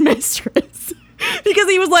fucking his mistress. Because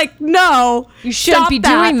he was like, no, You shouldn't stop be that.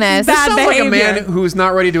 doing this. Bad Sounds like a man behavior. who's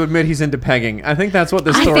not ready to admit he's into pegging. I think that's what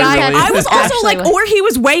this I story think really that- I was is. also Actually like, was- or he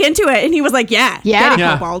was way into it, and he was like, "Yeah, Yeah. get it,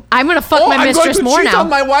 Yeah. kobold." I'm gonna fuck my mistress more now.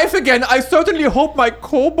 my wife again. I certainly hope my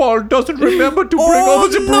kobold doesn't remember to bring over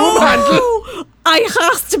the broom handle. no! I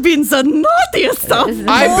have been the naughtiest of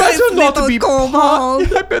I boys, better not little be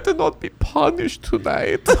kobold. I better not be punished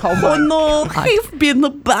tonight. Oh no, I've been a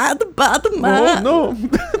bad Oh man. no.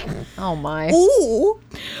 Oh my. Ooh.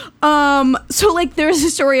 So like there's a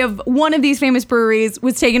story of one of these famous breweries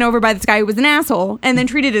was taken over by this guy who was an asshole and then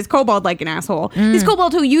treated his kobold like an asshole. This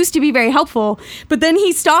kobold who used to be very helpful, but then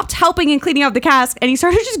he stopped helping and cleaning out the cask and he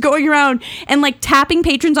started just going around and like tapping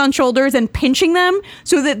patrons on shoulders and pinching them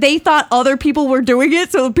so that they thought other people were doing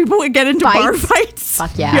it so people would get into bar Fights? fights.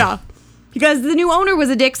 Fuck yeah. Yeah. Because the new owner was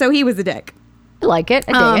a dick, so he was a dick. I like it.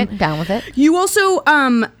 I dig it. Down with it. You also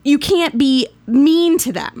you can't be mean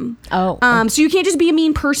to them. Oh. So you can't just be a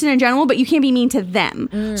mean person in general, but you can't be mean to them.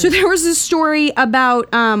 So there was this story about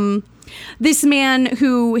this man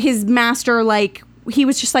who his master like he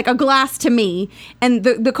was just like a glass to me, and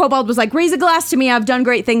the kobold was like, raise a glass to me, I've done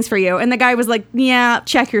great things for you, and the guy was like, yeah,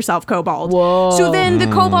 check yourself, kobold. Whoa. So then the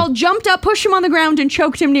kobold jumped up, pushed him on the ground, and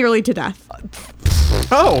choked him nearly to death.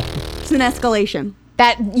 Oh. It's an escalation.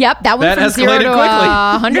 That went That from 0 escalated to quickly.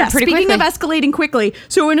 100 Yeah, pretty speaking quickly. of escalating quickly,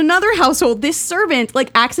 so in another household, this servant like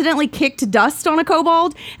accidentally kicked dust on a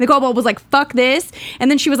kobold, and the kobold was like, "Fuck this," and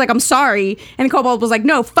then she was like, "I'm sorry," and the kobold was like,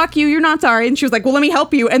 "No, fuck you, you're not sorry," and she was like, "Well, let me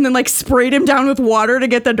help you," and then like sprayed him down with water to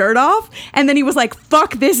get the dirt off, and then he was like,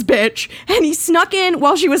 "Fuck this bitch," and he snuck in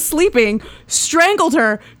while she was sleeping, strangled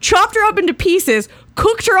her, chopped her up into pieces,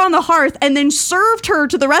 cooked her on the hearth, and then served her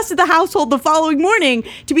to the rest of the household the following morning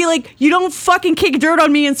to be like, you don't fucking kick dirt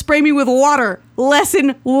on me and spray me with water.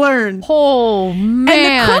 Lesson learned. Oh man.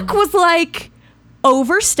 And the cook was like,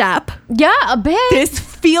 overstep. Yeah, a bit. This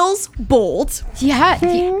feels bold. yeah.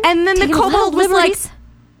 And then the Taking a little kobold was liberties.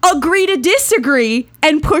 like, agree to disagree,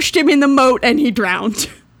 and pushed him in the moat and he drowned.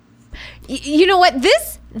 You know what?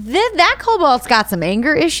 That kobold's got some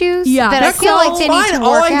anger issues. Yeah. that I That feel like kobold's they need to Fine.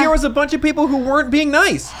 All work I hear out. was a bunch of people who weren't being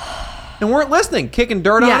nice and weren't listening, kicking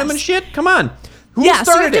dirt on Yes. him and shit. Come on. Who So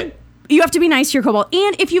started it? you have to be nice to your kobold.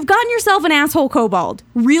 And if you've gotten yourself an asshole kobold,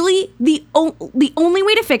 really the only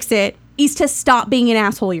way to fix it is to stop being an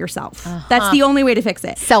asshole yourself. That's the only way to fix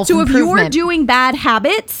it. So if you're Self-improvement. doing bad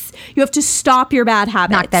habits, you have to stop your bad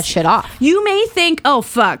habits. Knock that shit off. You may think, oh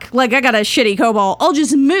fuck, like I got a shitty kobold. I'll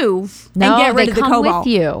just move No, and get rid they of the come kobold. with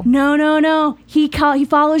you. No. He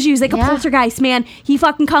follows you. He's like Yeah. a poltergeist, man. He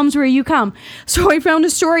fucking comes where you come. So I found a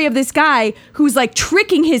story of this guy who's like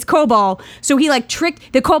tricking his kobold. So he like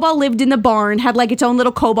tricked the kobold, lived in the barn, had like its own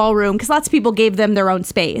little kobold room because lots of people gave them their own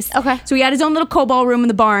space. Okay. So he had his own little kobold room in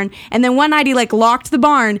the barn, and then one night he like locked the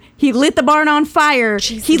barn. He lit the barn on fire.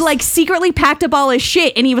 He like secretly packed up all his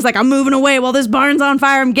shit, and he was like, I'm moving away while this barn's on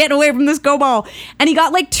fire. I'm getting away from this kobold. And he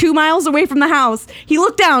got like 2 miles away from the house. He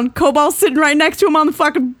looked down, kobold's sitting right next to him on the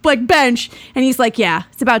fucking like bench, and he's like, yeah,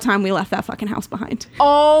 it's about time we left that fucking house behind.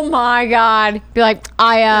 Oh my god. Be like,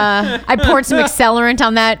 I poured some accelerant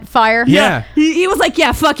on that fire. Yeah. He was like,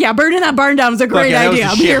 yeah, fuck yeah, burning that barn down was a great yeah, that was idea.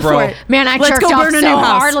 the I'm shit, here bro. for it. Man, I Let's jerked go off burn a so new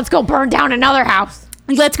house. hard. Let's go burn down another house.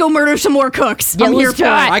 Let's go murder some more cooks. Yeah, I'm here let's for do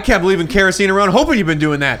it. it. I kept leaving kerosene around, hoping you've been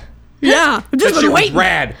doing that. Yeah, I've just That been shit was waiting.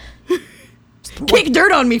 rad. Kick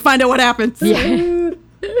dirt on me, find out what happens. Yeah.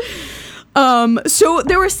 So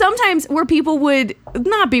there were some times where people would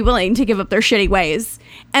not be willing to give up their shitty ways.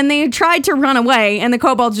 and they had tried to run away, and the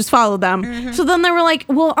kobolds just followed them. Mm-hmm. So then they were like,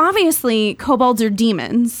 well, obviously, kobolds are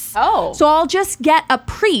demons. Oh. So I'll just get a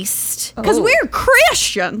priest, because Oh. we're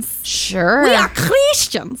Christians. Sure. We are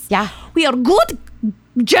Christians. Yeah. We are good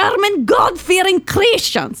German, God-fearing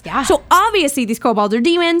Christians. Yeah. So obviously, these kobolds are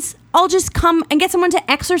demons. I'll just come and get someone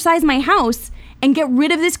to exorcise my house and get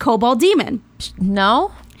rid of this kobold demon.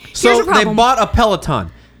 No. So Here's the they problem. bought a Peloton,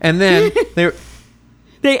 and then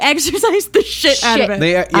They exorcised the shit out of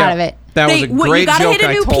it. Out of it. That was a great you gotta joke hit a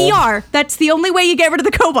I new told. PR. That's the only way you get rid of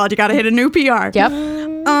the kobold. You gotta hit a new PR. Yep.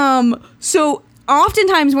 So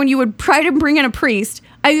oftentimes when you would try to bring in a priest,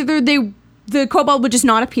 either the kobold would just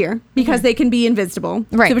not appear because they can be invisible.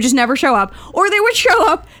 Right. They would just never show up. Or they would show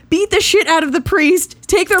up, beat the shit out of the priest,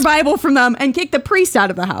 take their Bible from them, and kick the priest out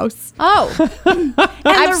of the house. Oh. And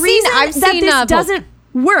I've the reason I've that seen, this Pope. doesn't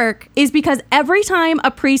work is because every time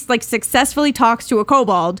a priest like successfully talks to a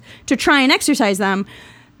kobold to try and exorcise them,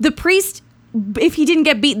 the priest, if he didn't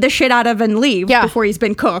get beat the shit out of and leave Yeah. before he's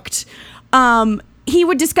been cooked, he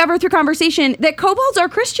would discover through conversation that kobolds are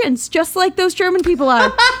Christians, just like those German people are.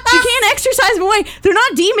 So you can't exorcise them away. They're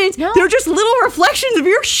not demons. No. They're just little reflections of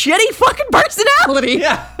your shitty fucking personality.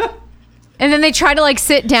 Yeah. And then they try to like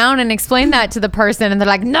sit down and explain that to the person, and they're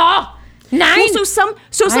like, "No, nine." Well, so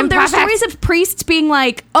I'm there are perfect. stories of priests being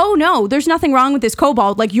like, "Oh no, there's nothing wrong with this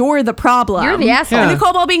kobold. Like you're the problem. You're the asshole." And Yeah. the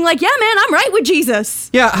kobold being like, "Yeah, man, I'm right with Jesus.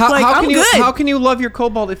 Yeah. How, Like, how I'm can you good." how can you love your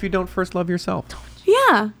kobold if you don't first love yourself?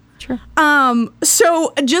 Yeah." True.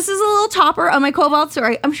 So just as a little topper on my kobold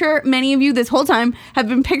story, I'm sure many of you this whole time have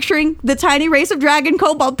been picturing the tiny race of dragon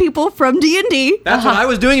kobold people from D&D That's what I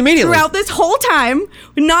was doing immediately. throughout this whole time,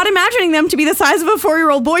 not imagining them to be the size of a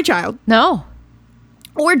 4-year-old boy child. No.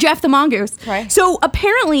 Or Jeff the Mongoose. Right. So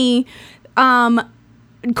apparently,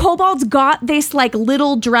 kobolds got this like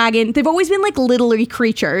little dragon. They've always been like littly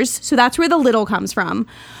creatures. So that's where the little comes from.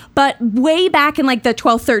 But way back in like the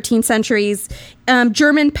 12th, 13th centuries,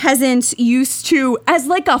 German peasants used to, as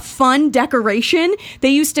like a fun decoration, they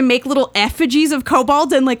used to make little effigies of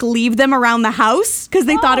kobolds and like leave them around the house because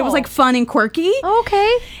they thought it was Oh. like fun and quirky.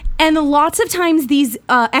 Okay. And lots of times these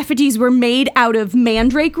effigies were made out of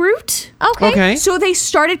mandrake root. Okay. Okay. So they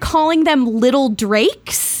started calling them little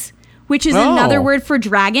drakes, which is Oh. another word for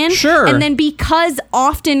dragon. Sure. And then because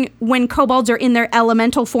often when kobolds are in their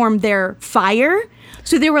elemental form, they're fire.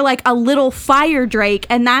 So they were like a little fire drake,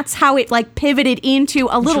 and that's how it like pivoted into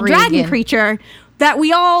a little dragon Dragon. creature that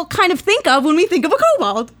we all kind of think of when we think of a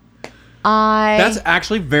kobold. That's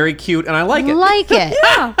actually very cute, and I like it. like it.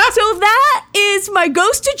 Yeah. So that is my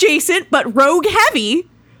ghost adjacent but rogue heavy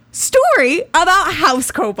story about house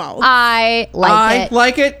kobold. I like I it.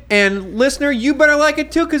 like it, and listener, you better like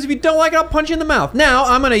it too, because if you don't like it, I'll punch you in the mouth. Now,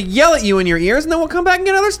 I'm going to yell at you in your ears, and then we'll come back and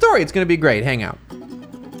get another story. It's going to be great. Hang out.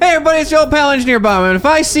 Hey everybody, it's your old pal Engineer Bob, and if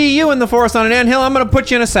I see you in the forest on an anthill, I'm going to put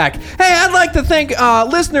you in a sack. Hey, I'd like to thank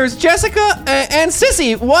listeners Jessica and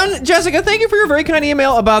Sissy. One, Jessica, thank you for your very kind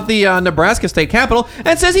email about the Nebraska State Capitol,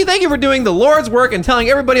 and Sissy, thank you for doing the Lord's work and telling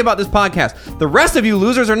everybody about this podcast. The rest of you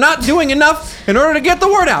losers are not doing enough in order to get the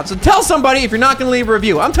word out, so tell somebody if you're not going to leave a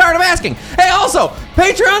review. I'm tired of asking. Hey, also,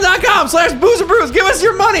 patreon.com/boozebrews. Give us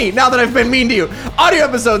your money now that I've been mean to you. Audio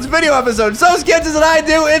episodes, video episodes, so sketches that I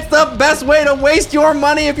do. It's the best way to waste your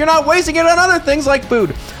money if you're not wasting it on other things like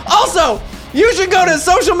food. Also, you should go to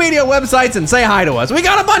social media websites and say hi to us. We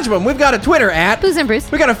got a bunch of them. We've got a Twitter at Booze and Bruce.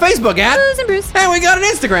 We got a Facebook at Booze and Bruce. and we got an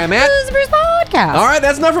Instagram at Booze and Bruce podcast. All right,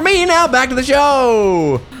 that's enough for me. Now back to the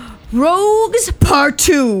show. Rogues Part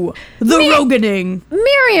 2. The Roganing.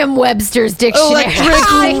 Merriam-Webster's dictionary.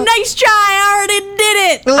 Oh, nice try. I already did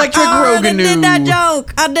it. Electric I already Roganoo. did that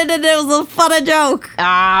joke. I did it. It was a funny joke.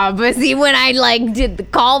 But see, when I like did the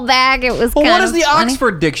callback, it was Well, kind what of does the funny.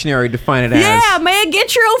 Oxford Dictionary define it as? Yeah, man.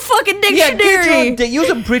 Get your own fucking Yeah, dictionary. use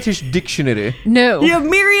a British dictionary. No, Yeah,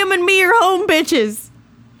 Miriam and me are home bitches.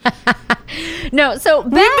 no. So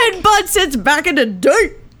We've been buds since back in the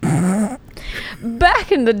day.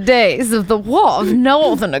 back in the days of the War of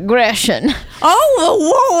Northern Aggression, Oh, the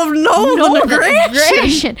wall of Northern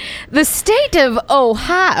aggression. the state of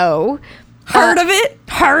Ohio. Heard of it?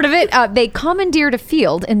 Heard of it? They commandeered a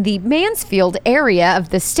field in the Mansfield area of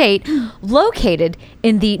the state, located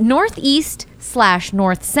in the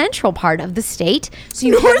northeast/north central part of the state. So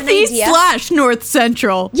you have an Northeast idea. / North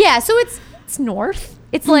Central. Yeah, so it's north.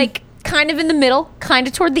 It's like kind of in the middle, kind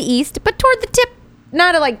of toward the east, but toward the tip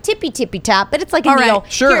not a like tippy top, but it's like a All right. needle.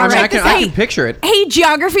 Sure, Here, I mean, check this I out. can picture it. Hey,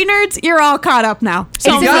 geography nerds, you're all caught up now.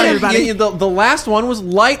 So You got it. everybody. The last one was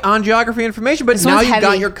light on geography information, but This now one's you've got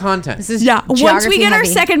heavy. your content. This is Yeah, once we geography get our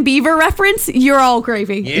heavy. second beaver reference, you're all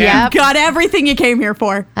gravy. Yeah. Yep. Got everything you came here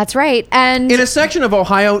for. That's right. And In a section of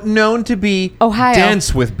Ohio known to be Ohio.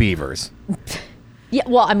 dense with beavers. yeah,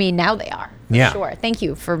 well, I mean, now they are. For Yeah. Sure. Thank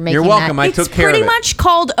you for making You're welcome. that. I It's took care of pretty it. much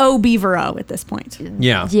called O Beavero at this point.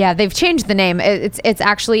 Yeah. Yeah, they've changed the name. It's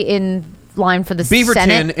actually in line for the Beaverton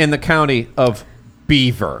Senate. in the county of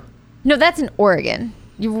Beaver. No, that's in Oregon.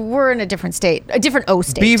 We're in a different state, a different O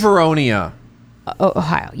state. Beaveronia.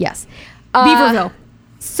 Ohio, yes. Beaverville.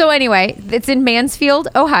 So anyway, it's in Mansfield,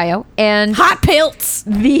 Ohio, and Hot pilts.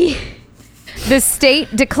 the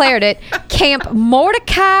state declared it Camp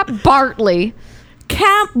Mordecai Bartley.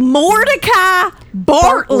 Camp Mordecai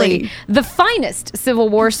Bartley. the finest Civil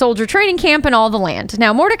War soldier training camp in all the land.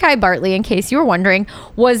 Now, Mordecai Bartley, in case you were wondering,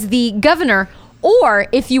 was the governor, or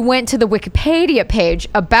if you went to the Wikipedia page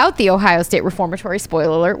about the Ohio State Reformatory,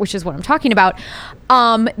 spoiler alert, which is what I'm talking about,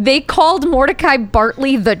 they called Mordecai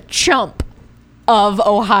Bartley the chump of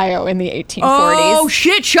Ohio in the 1840s. Oh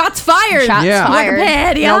shit! Shots fired. Shots Yeah. fired.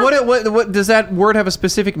 Wikipedia. Now, what does that word have a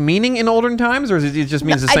specific meaning in olden times, or is it just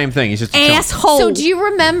means the same thing? He's just a chump? Asshole. So do you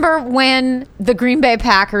remember when the Green Bay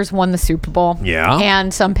Packers won the Super Bowl? Yeah.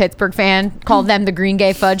 And some Pittsburgh fan called them the Green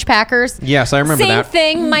Gay Fudge Packers? Yes, I remember Same that.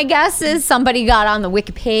 thing. My guess is somebody got on the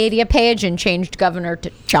Wikipedia page and changed governor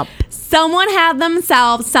to chump. Someone had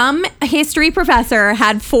themselves, some history professor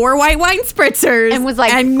had 4 white wine spritzers And was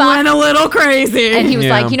like, and "Fuck." went a little crazy. And he was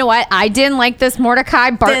Yeah. like, you know what? I didn't like this Mordecai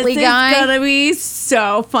Bartley this guy. is gonna be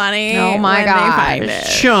so funny. Oh my when gosh. They find it.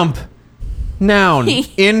 Chump. Noun.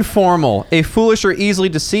 Informal. A foolish or easily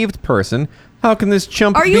deceived person. How can this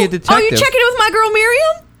chump Are be you a detective? are you checking it with my girl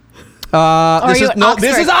Miriam? Are This you is at no.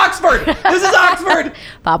 This Oxford? is Oxford. This is Oxford.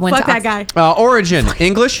 Bob went Fuck to that guy. Origin.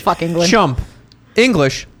 English. Fuck England. Chump.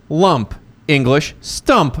 English. Lump. English.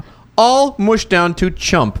 Stump. All mushed down to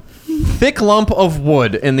chump. Thick lump of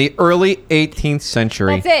wood in the early 18th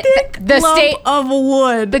century. That's it. The Lump state, of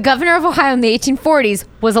wood the governor of Ohio in the 1840s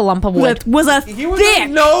was a lump of wood. was a He was thick. a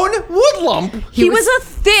known wood lump. He was a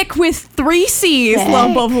thick with 3 C's Thick.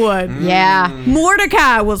 lump of wood. Yeah.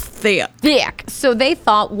 Mordecai was thick. Thick. So they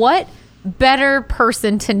thought, what better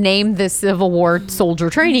person to name this Civil War soldier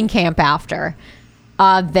training camp after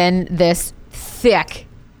than this thick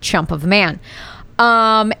chump of a man?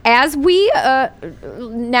 As we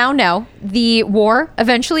now know, the war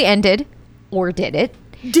eventually ended, or did it?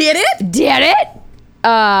 Did it? Did it?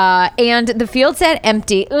 And the field sat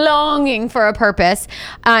empty, longing for a purpose.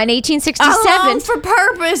 In 1867, I long for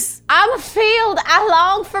purpose. I'm a field. I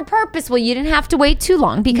long for purpose. Well, you didn't have to wait too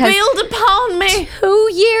long because Build upon me. 2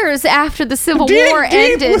 years after the Civil War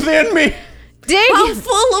Dig deep ended, within me. I'm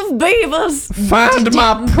full of beavers. Find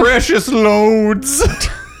my precious loads.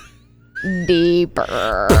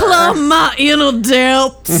 deeper. Plumb my inner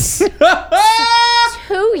depths.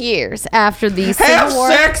 2 years after the Have Civil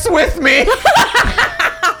War. sex with me.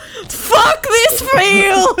 Fuck this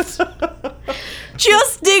field.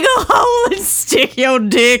 Just dig a hole and stick your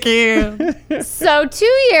dick in. So 2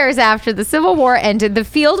 years after the Civil War ended, the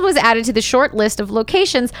field was added to the short list of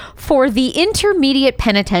locations for the Intermediate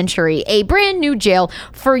Penitentiary, a brand new jail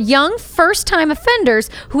for young first-time offenders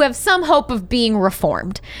who have some hope of being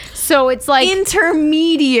reformed. So it's like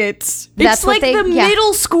Intermediate. That's It's what like they- the yeah.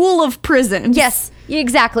 middle school of prison. yes,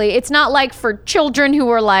 exactly. It's not like for children who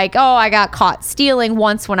were like, "Oh, I got caught stealing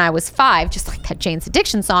once when I was 5," just like that Jane's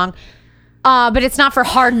Addiction song. But it's not for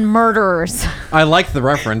hardened murderers. I like the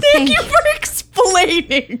reference. Thank you for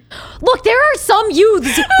explaining. Look, there are some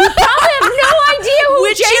youths who probably have no idea who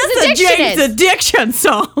Which Jane's is a Addiction James is. Addiction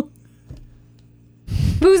song.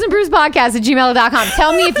 Booze and Brews Podcast at gmail.com.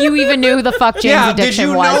 Tell me if you even knew who the fuck Jane's Yeah, did Addiction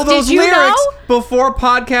you was. know those did you lyrics know? before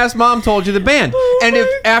Podcast Mom told you the band? And if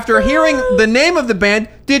after hearing the name of the band,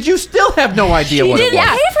 did you still have no idea what it Didn't was?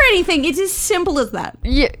 Yeah. pay for anything. It's as simple as that.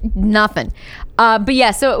 Yeah, nothing. But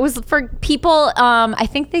yeah, so it was for people, I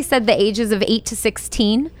think they said the ages of 8 to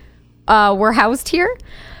 16 were housed here.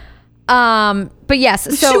 But yes,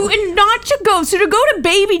 so So to go to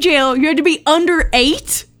baby jail, you had to be under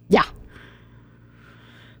 8. yeah.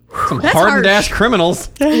 Some That's hardened ass harsh. criminals.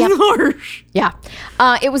 That's harsh. Yeah.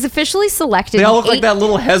 It was officially selected. They all in look like eight- that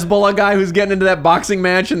little Hezbollah guy who's getting into that boxing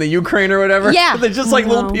match in the Ukraine or whatever. Yeah. They're just like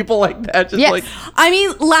little people like that. Just Yes. like I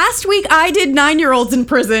mean, last week I did 9-year-olds in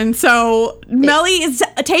prison, so Melly is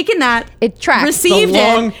taking that. It tracks. Received The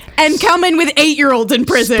long it and coming with 8-year-olds in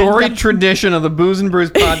prison. storied tradition of the Booze and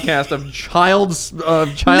Brews podcast of child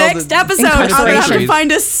Next episode, I'm gonna have to incarcerations.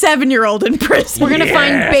 find a 7-year-old in prison. We're going to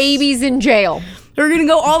find babies in jail. We're gonna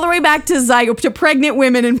go all the way back to pregnant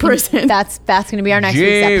women in prison. That's going to be our next week's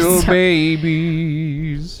Jail episode.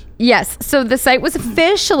 babies. Yes. So the site was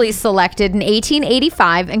officially selected in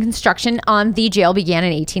 1885 and construction on the jail began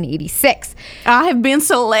in 1886. I have been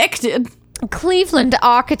selected. Cleveland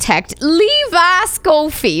architect Levi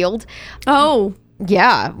Schofield. Oh,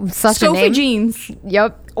 Yeah, such a Sophie name. jeans.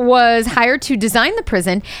 Yep, was hired to design the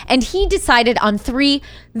prison, and he decided on 3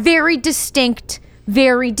 very distinct,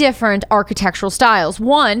 very different architectural styles.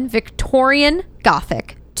 1, Victorian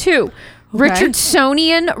Gothic. 2,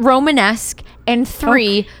 Richardsonian Romanesque. And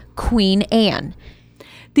 3, Queen Anne.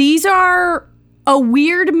 These are a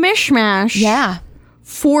weird mishmash. Yeah.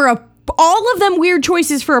 For all of them weird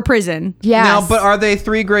choices for a prison. Yes. Now, but are they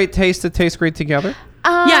 3 great tastes that taste great together?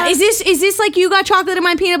 Yeah, is this like you got chocolate in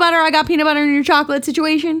my peanut butter, I got peanut butter in your chocolate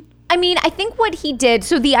situation? I mean, I think what he did,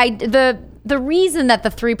 so the reason that the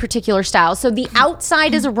 3 particular styles, so the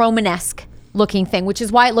outside is a Romanesque looking thing, which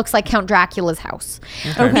is why it looks like Count Dracula's house.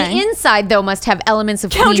 Okay. The inside, though, must have elements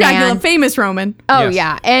of Count Queen Dracula, Anne. famous Roman. Oh, Yes.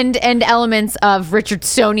 yeah. And elements of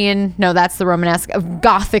Richardsonian, no, that's the Romanesque, of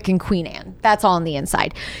Gothic and Queen Anne. That's all on the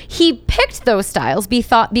inside. He picked those styles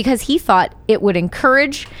because he thought it would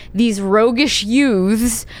encourage these roguish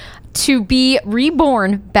youths to be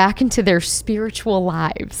reborn back into their spiritual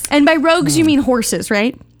lives. And by rogues, you mean horses,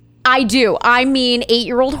 right? I do. I mean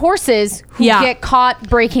 8-year-old horses who Yeah. get caught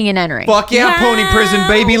breaking and entering. Fuck yeah, pony prison,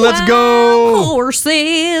 baby. Let's go.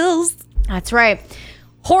 Horses. That's right.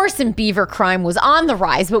 Horse and beaver crime was on the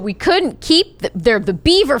rise, but we couldn't keep the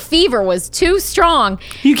beaver fever was too strong.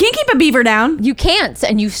 You can't keep a beaver down. You can't,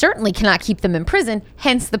 and you certainly cannot keep them in prison,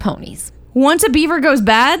 hence the ponies. Once a beaver goes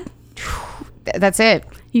bad, That's it.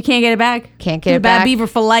 you can't get it back. Can't get You're it a bad back. beaver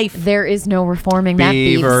for life. There is no reforming that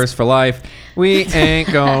Beavers for life. We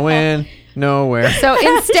ain't going nowhere. So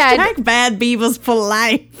instead, Hashtag bad beavers for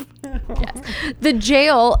life. the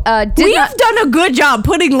jail did We've not. done a good job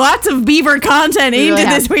putting lots of beaver content We into really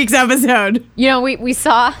this have. week's episode. You know, we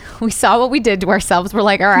saw what we did to ourselves. We're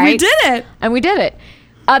like, all right, We did it. and we did it.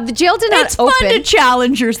 The jail did not It's open fun to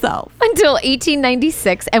challenge yourself. until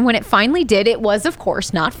 1896, and when it finally did, it was of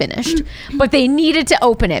course not finished. But they needed to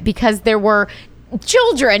open it because there were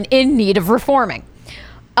children in need of reforming.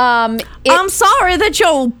 I'm sorry that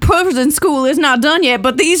your prison school is not done yet,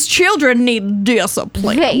 but these children need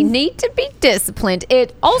discipline. They need to be disciplined.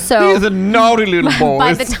 It also He's a naughty little boy.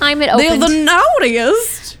 by the time it They're opened, the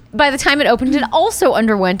naughtiest. it also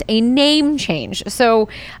underwent a name change. So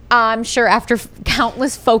I'm sure after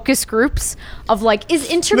countless focus groups of like, is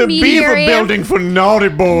intermediary for naughty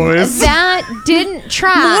boys. that didn't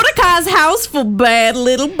track. Mordecai's house for bad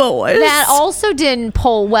little boys. That also didn't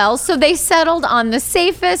pull well, so they settled on the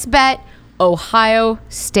safest bet, Ohio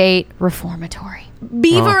State Reformatory.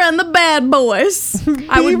 Beaver and the Bad Boys.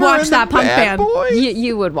 I would watch that punk band.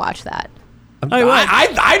 You would watch that.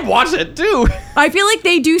 I'd watch it too. I feel like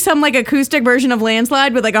they do some like acoustic version of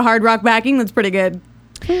Landslide with like a hard rock backing that's pretty good.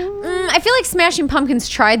 I feel like Smashing Pumpkins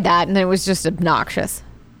tried that, and it was just obnoxious.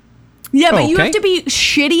 Yeah, but you Okay. have to be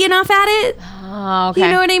shitty enough at it. Oh, okay.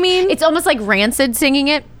 You know what I mean? It's almost like Rancid singing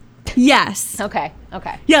it. Yes. Okay.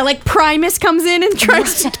 Yeah, like Primus comes in and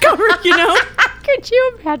tries to cover, you know? Could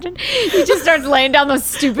you imagine? He just starts laying down those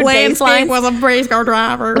stupid bass Landscape lines. was a race car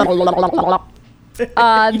driver.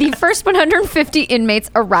 The first 150 inmates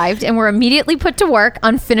arrived and were immediately put to work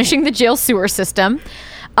on finishing the jail sewer system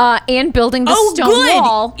and building the Oh, stone good.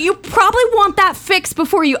 wall. You probably want that fixed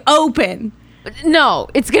before you open. No,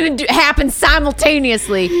 it's going to happen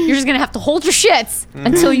simultaneously. You're just going to have to hold your shits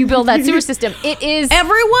until you build that sewer system. It is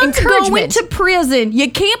Everyone's going encouragement. to prison.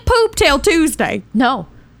 You can't poop till Tuesday. No.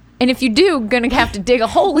 And if you do, going to have to dig a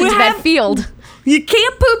hole into that field. You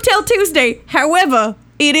can't poop till Tuesday. However,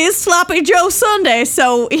 it is Sloppy Joe Sunday,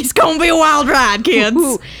 so it's going to be a wild ride, kids.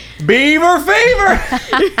 Ooh. Beaver fever.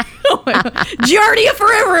 Giardia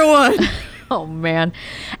for everyone. Oh, man.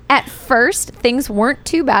 At first, things weren't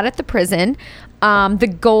too bad at the prison.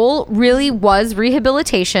 The goal really was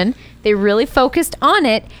rehabilitation. They really focused on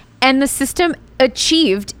it, and the system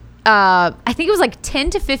achieved, I think it was like 10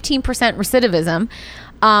 to 15% recidivism.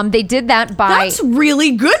 They did that by... That's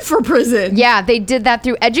really good for prison. Yeah, they did that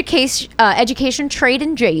through education, trade,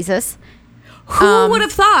 and Jesus. Who would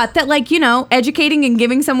have thought that, like, you know, educating and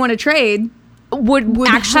giving someone a trade Would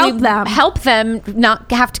actually help them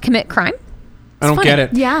not have to commit crime. I don't get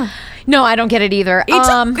it. Yeah. No, I don't get it either.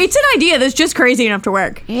 It's an idea that's just crazy enough to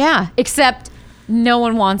work. Yeah, except no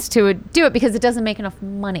one wants to do it because it doesn't make enough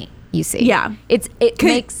money. You see, Yeah. it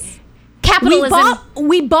makes We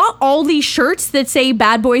capitalism. bought all these shirts that say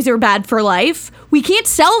bad boys are bad for life. We can't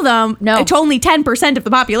sell them No. to only 10% of the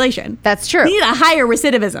population. That's true. We need a higher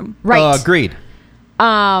recidivism. Right. Agreed.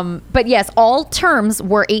 But yes, all terms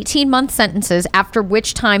were 18-month sentences, after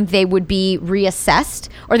which time they would be reassessed,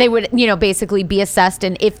 or they would, basically be assessed.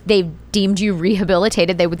 And if they deemed you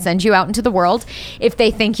rehabilitated, they would send you out into the world. If they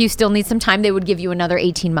think you still need some time, they would give you another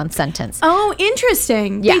 18-month sentence. Oh,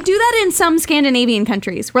 interesting. Yeah. They do that in some Scandinavian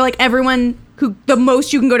countries where like everyone the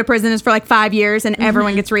most you can go to prison is for like 5 years and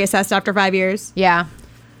everyone gets reassessed after 5 years. Yeah.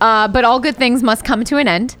 But all good things must come to an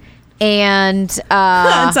end. And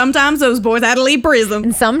And sometimes those boys had to leave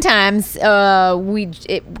prison. sometimes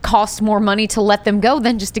it costs more money to let them go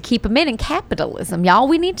than just to keep them in capitalism, y'all.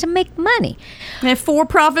 We need to make money. And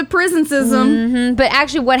for-profit prison system. But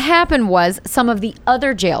actually what happened was some of the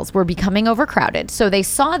other jails were becoming overcrowded. So they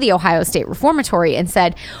saw the Ohio State Reformatory and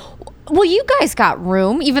said, well, you guys got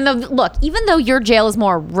room, even though your jail is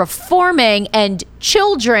more reforming and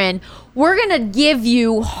children, we're going to give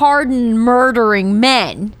you hardened murdering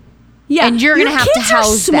men. Yeah, And you're your gonna have to kids are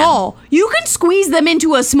house them. small. You can squeeze them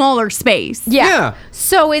into a smaller space. Yeah.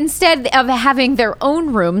 So instead of having their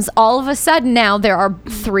own rooms, all of a sudden now there are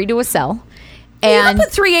 3 to a cell. You can And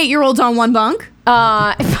put 3 8-year-olds on one bunk.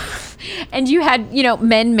 and you had,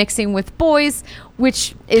 men mixing with boys,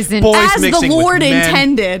 which isn't Boys As the mixing with Lord men.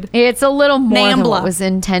 intended. It's a little more than Nambla. what was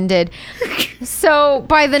intended. So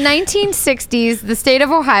by the 1960s, the state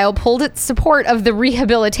of Ohio pulled its support of the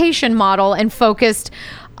rehabilitation model and focused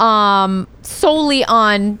solely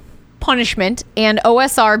on punishment, and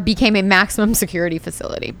OSR became a maximum security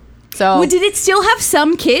facility. So Well, did it still have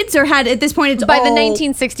some kids, or had at this point it's by all... the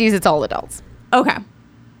 1960s, it's all adults. Okay.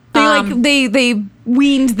 They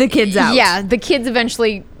weaned the kids out. Yeah, the kids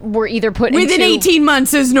eventually were either put Within into 18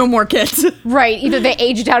 months, there's no more kids. right. Either they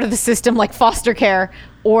aged out of the system like foster care,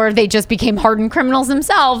 or they just became hardened criminals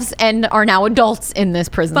themselves and are now adults in this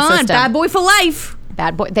prison Fun. system. Bad boy for life.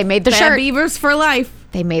 Bad boy. They made the Bad shirt. beavers for life.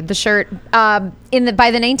 They made the shirt. By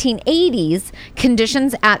the 1980s,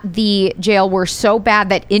 conditions at the jail were so bad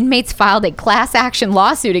that inmates filed a class action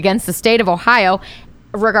lawsuit against the state of Ohio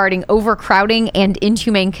regarding overcrowding and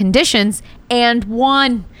inhumane conditions, and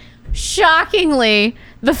won. Shockingly,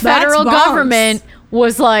 the federal bonks. government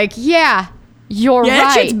was like, "Yeah, you're Yeah,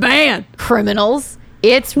 that right, shit's banned. criminals.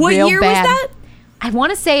 It's What real year bad." was that? I want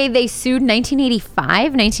to say they sued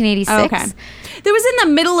 1985, 1986. Oh, okay. There was in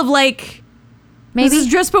the middle of like... Maybe. This is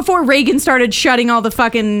just before Reagan started shutting all the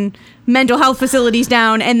fucking mental health facilities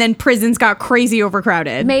down, and then prisons got crazy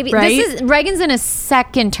overcrowded. Maybe right? this is Reagan's in his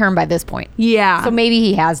second term by this point. Yeah. So maybe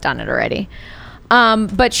he has done it already.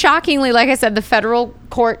 But shockingly, like I said, the federal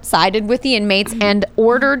court sided with the inmates and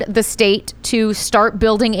ordered the state to start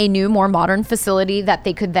building a new, more modern facility that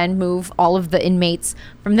they could then move all of the inmates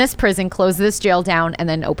from this prison, close this jail down, and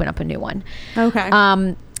then open up a new one. Okay.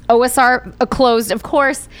 OSR closed, of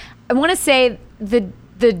course. I want to say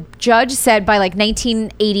the judge said by like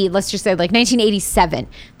 1980, let's just say like 1987,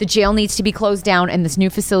 the jail needs to be closed down and this new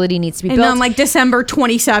facility needs to be and built. on like December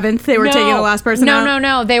 27th, they were taking the last person out.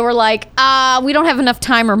 No. They were like, we don't have enough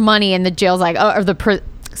time or money, and the jail's like,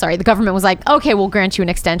 the government was like, okay, we'll grant you an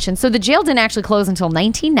extension. So the jail didn't actually close until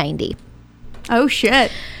 1990. Oh,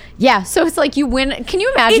 shit. Yeah, so it's like you win. Can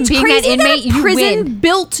you imagine It's being crazy that inmate? that You prison win.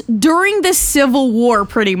 built during the Civil War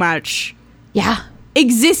pretty much Yeah.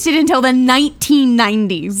 existed until the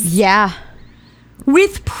 1990s Yeah.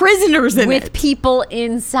 with prisoners in With it. people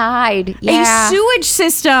inside. Yeah. A sewage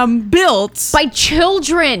system built by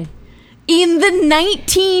children. in the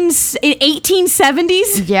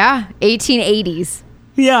 1870s. Yeah. 1880s.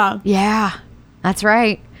 Yeah. Yeah. That's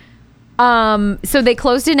right. So they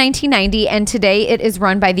closed in 1990, and today it is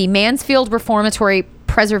run by the Mansfield Reformatory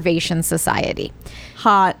Preservation Society.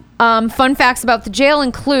 Hot. Fun facts about the jail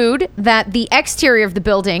include that the exterior of the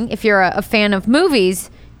building, if you're a fan of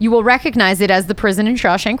movies, you will recognize it as the prison in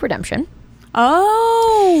Shawshank Redemption.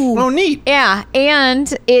 Oh. Oh, neat. Yeah,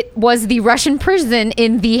 and it was the Russian prison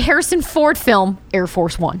in the Harrison Ford film Air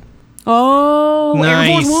Force One. Oh.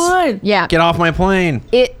 Air Force Nice. One. Yeah, Get off my plane.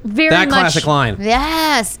 it very That much classic line.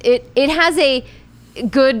 Yes, it has a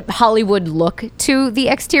good Hollywood look to the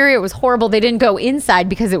exterior. It was horrible. They didn't go inside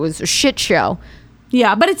because it was a shit show.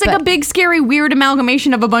 Yeah, but it's like But- a big, scary, weird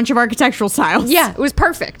amalgamation of a bunch of architectural styles. Yeah, it was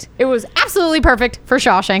perfect. It was absolutely perfect for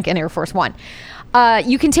Shawshank and Air Force One.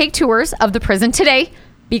 You can take tours of the prison today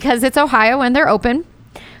because it's Ohio and they're open.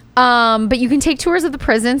 But you can take tours of the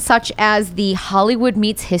prison, such as the Hollywood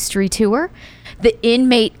Meets History tour, the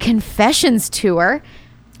Inmate Confessions tour,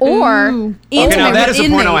 or Ooh. Okay, now Intimate that is a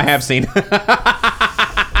with porno I inmates. have seen.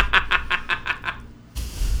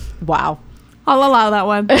 wow. I'll allow that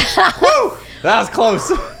one. That was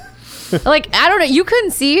close. Like, I don't know. You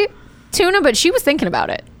couldn't see Tuna, but she was thinking about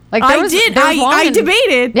it. Like, I did. there was one I and-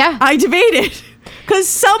 debated. Yeah. I debated. Because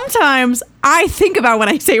sometimes I think about what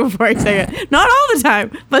I say before I say it. Not all the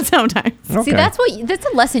time, but sometimes. Okay. See, that's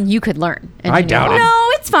a lesson you could learn. I doubt it. No,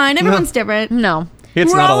 it's fine. Everyone's different. No.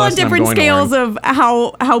 It's We're not a all on lesson I'm different going to scales learn. of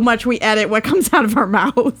how much we edit what comes out of our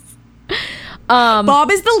mouths. Bob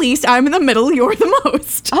is the least. I'm in the middle. You're the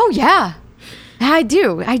most. Oh yeah, I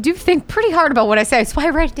do. I do think pretty hard about what I say. That's why I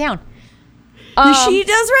write it down. She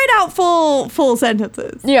does write out full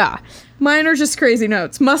sentences. Yeah. Mine are just crazy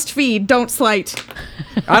notes. Must feed, don't slight.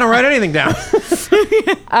 I don't write anything down.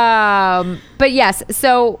 But yes,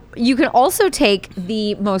 so you can also take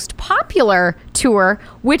the most popular tour,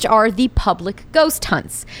 which are the public ghost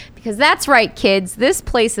hunts. Because that's right, kids, this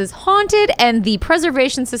place is haunted and the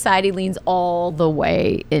Preservation Society leans all the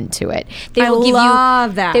way into it. They will give you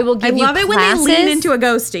that. They will give you I love it when they lean classes. into a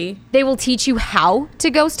ghosty. They will teach you how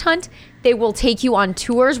to ghost hunt. They will take you on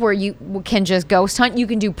tours where you can just ghost hunt. You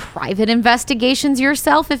can do private investigations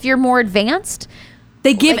yourself if you're more advanced.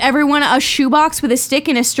 They give everyone a shoebox with a stick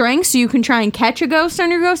and a string so you can try and catch a ghost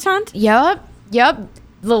on your ghost hunt. Yep.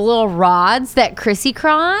 The little rods that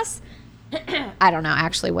crissy-cross. I don't know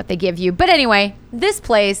actually what they give you. But anyway, this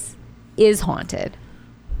place is haunted.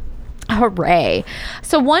 Hooray.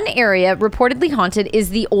 So one area reportedly haunted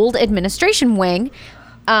is the old administration wing.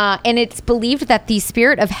 And it's believed that the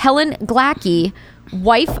spirit of Helen Glackey,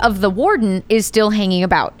 wife of the warden, is still hanging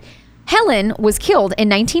about. Helen was killed in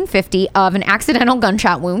 1950 of an accidental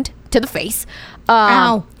gunshot wound to the face.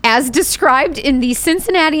 Ow. As described in the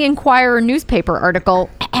Cincinnati Enquirer newspaper article,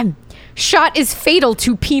 shot is fatal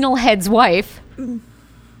to Penal Head's wife.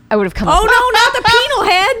 I would have come up. Oh, no, not the penal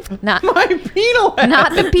head. Not, My penal head.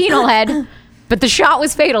 not the penal head, but the shot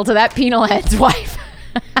was fatal to that penal head's wife.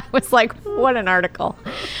 I was like, what an article.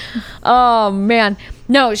 Oh, man.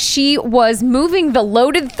 No, she was moving the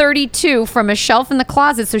loaded .32 from a shelf in the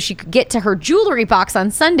closet so she could get to her jewelry box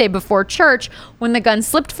on Sunday before church when the gun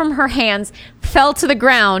slipped from her hands, fell to the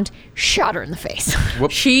ground, shot her in the face.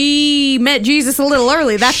 She met Jesus a little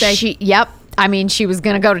early that day. Yep. I mean, she was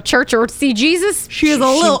going to go to church or see Jesus. She was a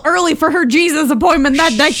little early for her Jesus appointment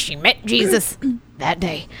that day. She met Jesus that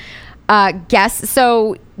day.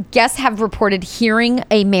 Guests have reported hearing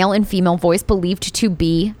a male and female voice believed to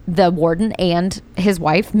be the warden and his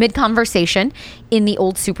wife mid-conversation in the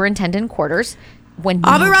old superintendent quarters. When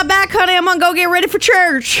I'll be right back, honey. I'm gonna go get ready for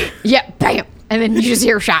church. Yeah, bam, and then you just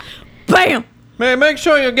hear a shot. Bam. May make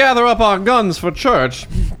sure you gather up our guns for church.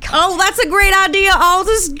 Oh, that's a great idea. I'll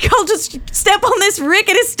just step on this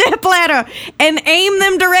rickety step ladder and aim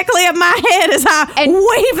them directly at my head as I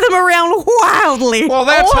wave them around wildly. Well,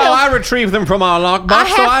 that's how Oil. I retrieve them from our lockbox,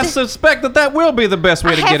 so I suspect that will be the best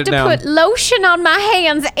way I to have get it to down. put lotion on my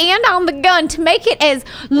hands and on the gun to make it as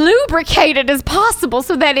lubricated as possible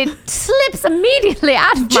so that it slips immediately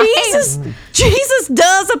out of my hands. Jesus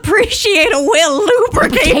does appreciate a well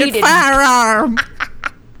lubricated Lubricated. firearm.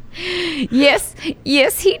 Yes,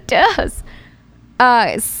 he does.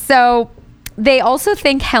 So they also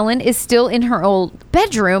think Helen is still in her old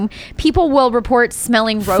bedroom. People will report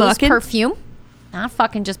smelling rose Fucking? perfume. Not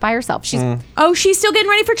fucking just by herself. She's Oh, she's still getting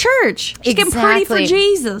ready for church. She's getting pretty for Exactly.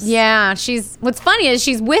 Jesus. Yeah, what's funny is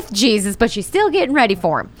she's with Jesus, but she's still getting ready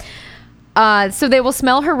for him. So they will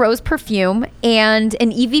smell her rose perfume, and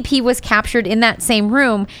an EVP was captured in that same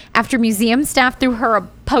room after museum staff threw her a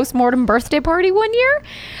post-mortem birthday party one year,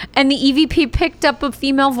 and the EVP picked up a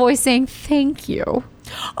female voice saying, "Thank you."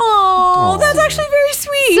 Oh, that's actually very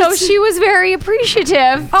sweet. So she was very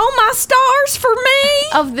appreciative oh, my stars for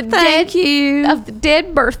me. of the Thank dead you. of the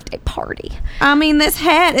dead birthday party. I mean, this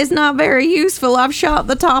hat is not very useful. I've shot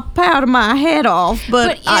the top out of my head off,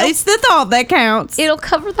 but it's the thought that counts. It'll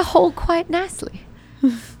cover the hole quite nicely.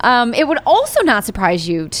 It would also not surprise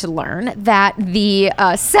you to learn that the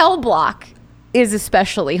cell block is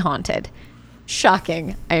especially haunted.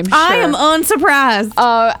 Shocking, I am sure. I am unsurprised.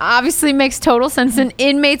 Obviously makes total sense. And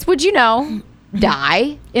inmates, would you know,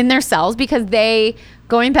 die in their cells because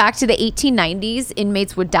going back to the 1890s,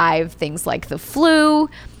 inmates would die of things like the flu,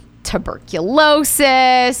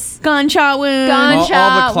 tuberculosis, Gunshot wound. gunshot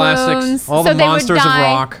all the classics, wounds. all the they would monsters of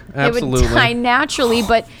die- rock. Absolutely. They would die naturally,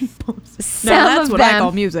 but Now some that's of what I them,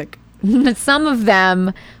 call music. some of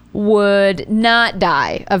them would not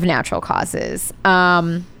die of natural causes.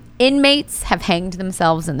 Inmates have hanged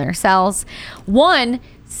themselves in their cells. One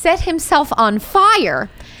set himself on fire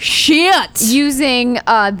Shit. using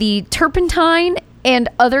the turpentine and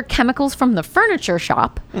other chemicals from the furniture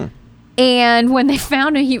shop. And when they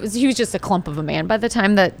found him, he was just a clump of a man. By the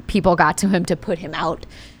time that people got to him to put him out,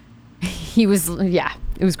 it was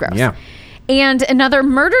gross. Yeah. And another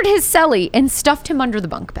murdered his cellie and stuffed him under the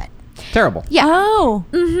bunk bed. Terrible. Yeah. Oh.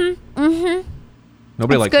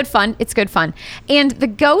 Nobody It's likes good it. fun. It's good fun. And the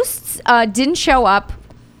ghosts didn't show up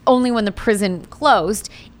only when the prison closed.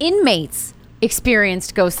 Inmates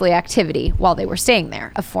experienced ghostly activity while they were staying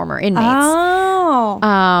there of former inmates.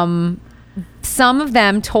 Oh. Some of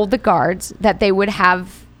them told the guards that they would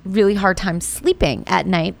have really hard time sleeping at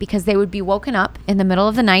night because they would be woken up in the middle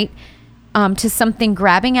of the night to something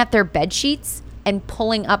grabbing at their bed sheets and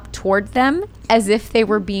pulling up toward them as if they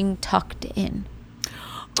were being tucked in.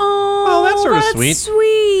 Oh, that's sort of sweet.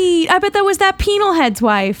 Sweet. I bet that was that penal head's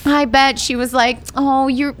wife. I bet she was like, "Oh,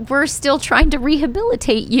 we're still trying to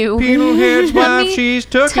rehabilitate you. Penal head's Let wife, me she's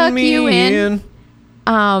tucking tuck me you in.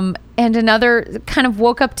 And another kind of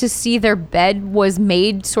woke up to see their bed was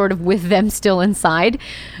made sort of with them still inside.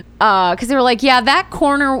 Because they were like, yeah, that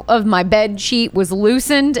corner of my bed sheet was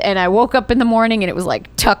loosened. And I woke up in the morning and it was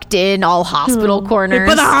like tucked in, all hospital corners. They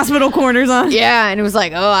put the hospital corners on. Yeah. And it was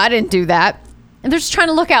like, oh, I didn't do that. And they're just trying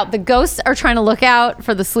to look out. The ghosts are trying to look out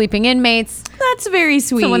for the sleeping inmates. That's very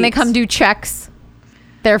sweet. So when they come do checks,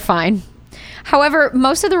 they're fine. However,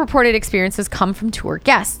 most of the reported experiences come from tour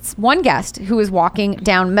guests. One guest who was walking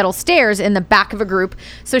down metal stairs in the back of a group.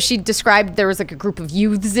 So she described there was like a group of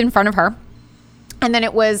youths in front of her. And then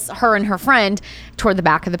it was her and her friend toward the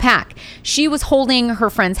back of the pack. She was holding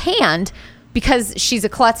her friend's hand because she's a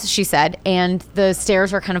klutz, she said, and the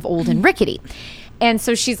stairs are kind of old and rickety. And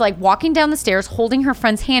so she's like walking down the stairs holding her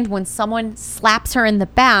friend's hand when someone slaps her in the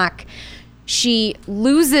back. She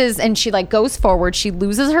loses and she like goes forward. She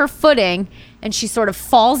loses her footing and she sort of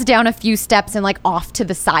falls down a few steps and like off to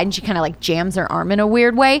the side, and she kind of like jams her arm in a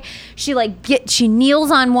weird way. She she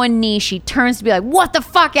kneels on one knee. She turns to be like, "What the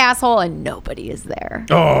fuck, asshole?" And nobody is there.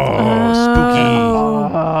 Oh,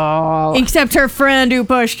 spooky. Except her friend who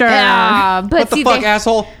pushed her. But What the see, fuck,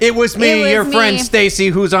 asshole? It was me, It was your me. friend Stacy,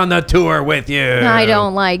 who's on the tour with you. I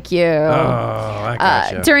don't like you. Oh, I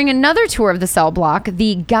gotcha. During another tour of the cell block,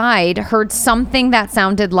 the guide heard something that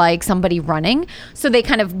sounded like somebody running. So they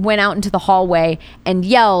kind of went out into the hallway and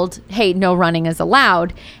yelled, "Hey, no running is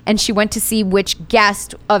allowed." And she went to see which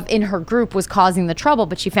guest in her group was causing the trouble,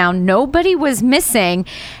 but she found nobody was missing.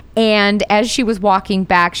 And as she was walking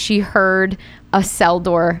back, she heard a cell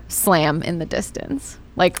door slam in the distance.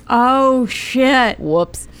 Like, Oh, shit.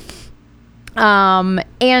 whoops. And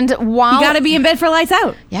while You gotta be in bed for lights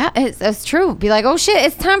out. yeah, it's true. Be like, oh shit,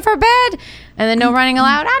 it's time for bed. And then no running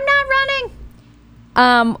allowed. I'm not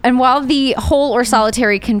running. And while in the hole or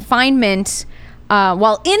solitary confinement,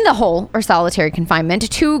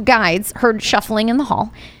 two guides heard shuffling in the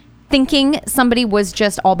hall. Thinking somebody was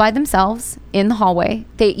just all by themselves in the hallway,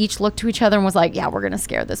 they each looked to each other and was like, yeah, we're going to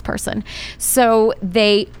scare this person. So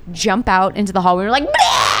they jump out into the hallway and were like,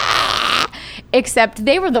 "Blah!" Except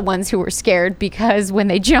they were the ones who were scared because when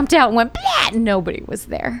they jumped out and went, "Blah!" nobody was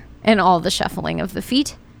there. And all the shuffling of the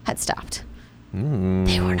feet had stopped.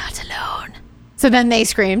 They were not alone. So then they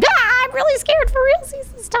screamed, I'm really scared for realsies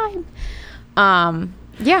this time.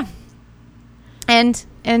 Yeah. And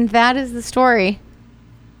that is the story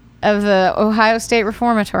of the Ohio State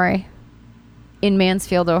Reformatory in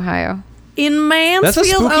Mansfield, Ohio. In Mansfield, That's a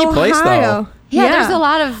spooky place, though. Ohio. Yeah,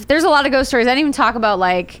 there's a lot of ghost stories. I didn't even talk about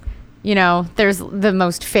like, there's the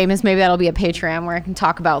most famous, maybe that'll be a Patreon where I can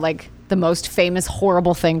talk about like the most famous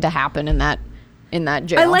horrible thing to happen in that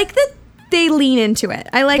jail. I like that they lean into it.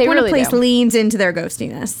 I like They when really a place do. leans into their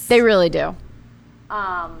ghostiness. They really do.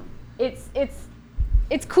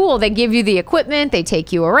 It's cool. They give you the equipment. They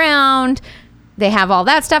take you around. They have all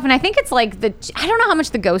that stuff. And I think it's like I don't know how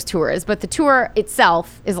much the ghost tour is, but the tour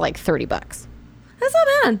itself is like $30 That's not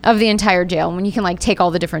bad. of the entire jail. When you can like take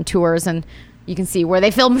all the different tours and you can see where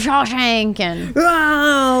they filmed Shawshank and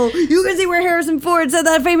Wow, you can see where Harrison Ford said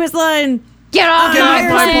that famous line. get off Get my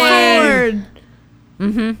off my plane.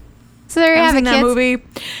 Ford. So there you I've have it, seen that kids. movie.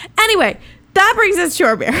 Anyway, that brings us to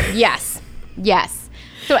our beer. Yes.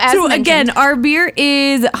 So as So mentioned, again, our beer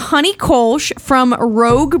is Honey Kolsch from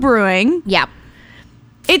Rogue Brewing. yeah.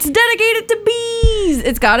 It's dedicated to bees.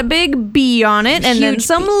 It's got a big bee on it, and then Huge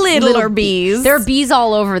some bee- littler bee- bees. There are bees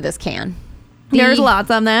all over this can. There's lots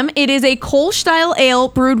of them. It is a Kolsch style ale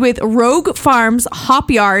brewed with Rogue Farms Hop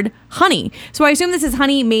Yard honey. So I assume this is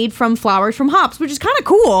honey made from flowers from hops, which is kind of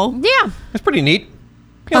cool. Yeah. That's pretty neat.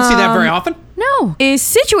 You don't see that very often. No. Is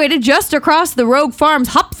situated just across the Rogue Farms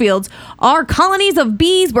hop fields. Our colonies of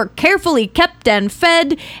bees were carefully kept and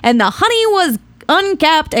fed, and the honey was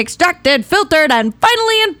uncapped, extracted, filtered, and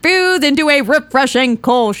finally infused into a refreshing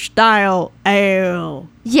Kolsch style ale.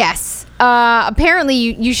 Yes. Apparently,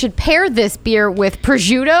 you should pair this beer with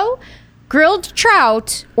prosciutto, grilled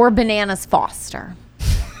trout, or bananas Foster.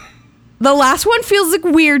 The last one feels like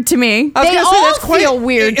weird to me. I was They gonna say, all that's quite, feel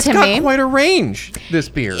weird it's to got me. quite a range, this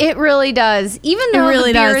beer. It really does. Even though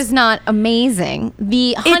really the beer does. is not amazing,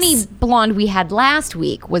 the honey It's- blonde we had last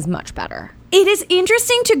week was much better. It is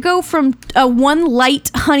interesting to go from one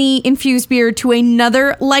light honey infused beer to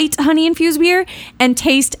another light honey infused beer and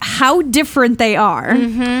taste how different they are.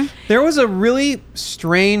 There was a really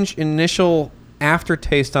strange initial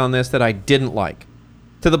aftertaste on this that I didn't like,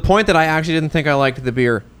 to the point that I actually didn't think I liked the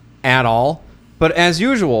beer at all. But as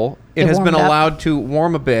usual, it has been warmed up. allowed to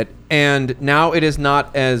warm a bit, and now it is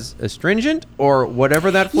not as astringent or whatever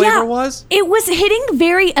that flavor was. It was hitting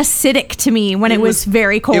very acidic to me when it was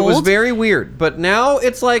very cold. It was very weird. But now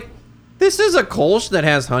it's like, this is a Kolsch that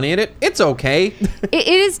has honey in it. It's okay. It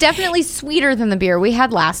is definitely sweeter than the beer we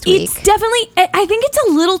had last week. It's definitely, I think it's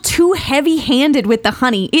a little too heavy handed with the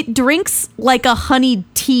honey. It drinks like a honey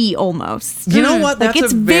tea almost. You know what? Like That's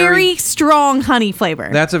it's a very strong honey flavor.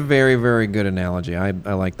 That's a very, very good analogy. I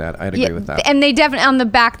like that. I'd agree with that. And they definitely, on the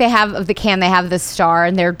back they have of the can, they have the star,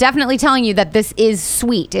 and they're definitely telling you that this is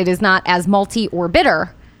sweet. It is not as malty or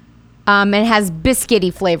bitter. It has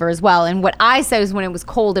biscuity flavor as well. And what I said was when it was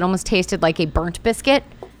cold, it almost tasted like a burnt biscuit.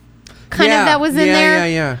 Kind of that was in there.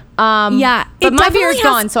 Yeah. Yeah. But it my beer's definitely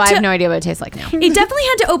gone, has so I to- have no idea what it tastes like now. It definitely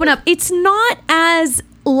had to open up. It's not as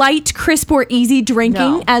light, crisp, or easy drinking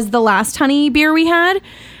No. as the last honey beer we had.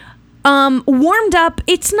 Warmed up,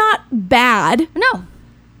 it's not bad. No.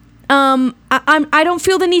 I don't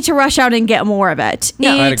feel the need to rush out and get more of it.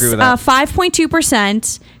 No. I'd agree with that.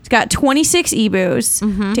 5.2%. It's got 26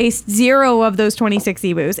 EBUs. Taste 0 of those 26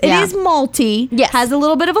 EBUs. It Yeah. is malty. Yes. Has a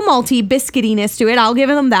little bit of a malty biscuitiness to it. I'll give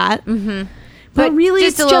them that. But But really,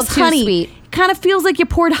 just it's a little just too honey. sweet. Kind of feels like you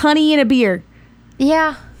poured honey in a beer.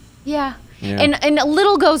 Yeah. Yeah. And a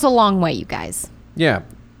little goes a long way, you guys. Yeah.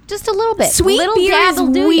 Just a little bit. Sweet little beer dab is will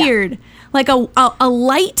do ya. weird. Like a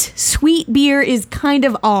light sweet beer is kind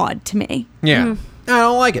of odd to me. Yeah. I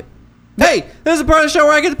don't like it. Hey, this is a part of the show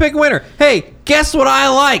where I get to pick a winner. Hey, guess what I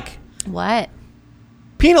like? What?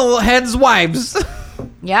 Penal heads wives.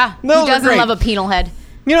 Yeah. Those Who are doesn't great. love a penal head?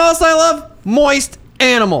 You know what else I love? Moist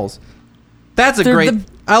animals. That's a They're great. the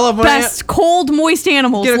I love when Best cold moist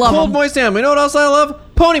animals. I get a Love cold 'em. moist animal. You know what else I love?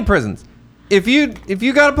 Pony prisons. If you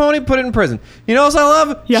got a pony, put it in prison. You know what else I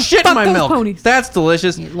love? Yeah, Shit in fuck my those milk. ponies. That's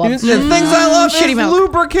delicious. love And the things I love shitty is milk.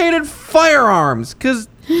 lubricated firearms, because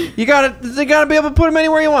you gotta be able to put them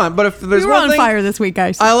anywhere you want. But if there's We were one on thing fire this week,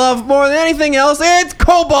 guys. I love more than anything else, it's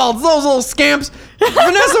kobolds. Those little scamps.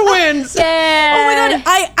 Vanessa wins. Yeah. Oh my god,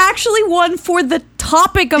 I actually won for the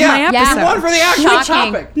topic of my Yeah, episode. you won for the actual Shocking.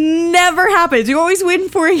 topic. Never happens. You always win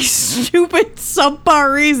for a stupid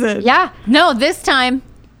subpar reason. Yeah. No, this time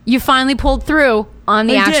you finally pulled through on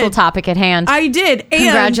the I actual did. topic at hand. I did. And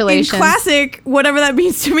Congratulations. in classic, whatever that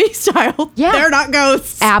means to me style, Yeah. they're not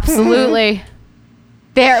ghosts. Absolutely.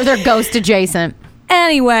 They're ghost adjacent.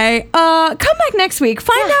 Anyway, come back next week.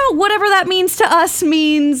 Find out whatever that means to us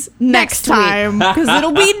means next Next week. time. Because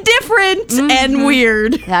it'll be different and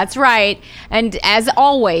weird. That's right. And as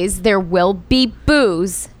always, there will be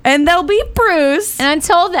booze. And there'll be Bruce. And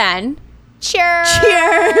until then, cheers.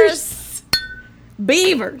 Cheers.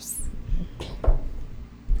 Beavers.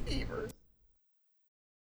 Beavers.